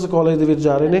ਲਾਰੈਂਸ ਕਾਲਜ ਦੇ ਵਿੱਚ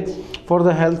ਜਾ ਰਹੇ ਨੇ for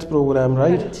the health programme,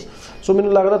 right. ਸੋ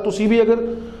ਮੈਨੂੰ ਲੱਗਦਾ ਤੁਸੀਂ ਵੀ ਅਗਰ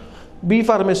ਬੀ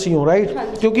ਫਾਰਮੇਸੀ ਹੋ, ਰਾਈਟ,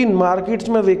 ਕਿਉਂਕਿ ਮਾਰਕੀਟ 'ਚ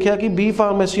ਮੈਂ ਵੇਖਿਆ ਕਿ ਬੀ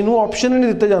ਫਾਰਮੇਸੀ ਨੂੰ ਆਪਸ਼ਨ ਹੀ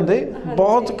ਨਹੀਂ ਦਿੱਤੇ ਜਾਂਦੇ,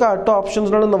 ਬਹੁਤ ਘੱਟ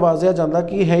ਆਪਸ਼ਨਸ ਨਾਲ ਨਵਾਜ਼ਿਆ ਜਾਂਦਾ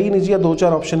ਕਿ ਹੈ ਹੀ ਨਹੀਂ ਜੀ,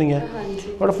 2-4 ਆਪਸ਼ਨ ਹੀ ਹੈ।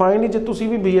 ਬਟ ਫਾਈਨਲੀ ਜੇ ਤੁਸੀਂ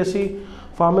ਵੀ BSc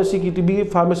ਫਾਰਮੇਸੀ ਕੀਤੀ ਵੀ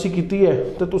ਫਾਰਮੇਸੀ ਕੀਤੀ ਹੈ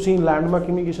ਤੇ ਤੁਸੀਂ ਲੈਂਡਮਾਰਕ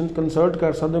ਇਮੀਗ੍ਰੇਸ਼ਨ ਕੰਸਲਟ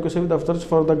ਕਰ ਸਕਦੇ ਹੋ ਕਿਸੇ ਵੀ ਦਫ਼ਤਰ 'ਚ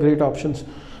for the great options.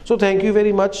 So thank you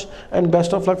very much and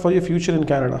best of luck for your future in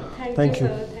Canada. Thank you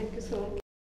you sir.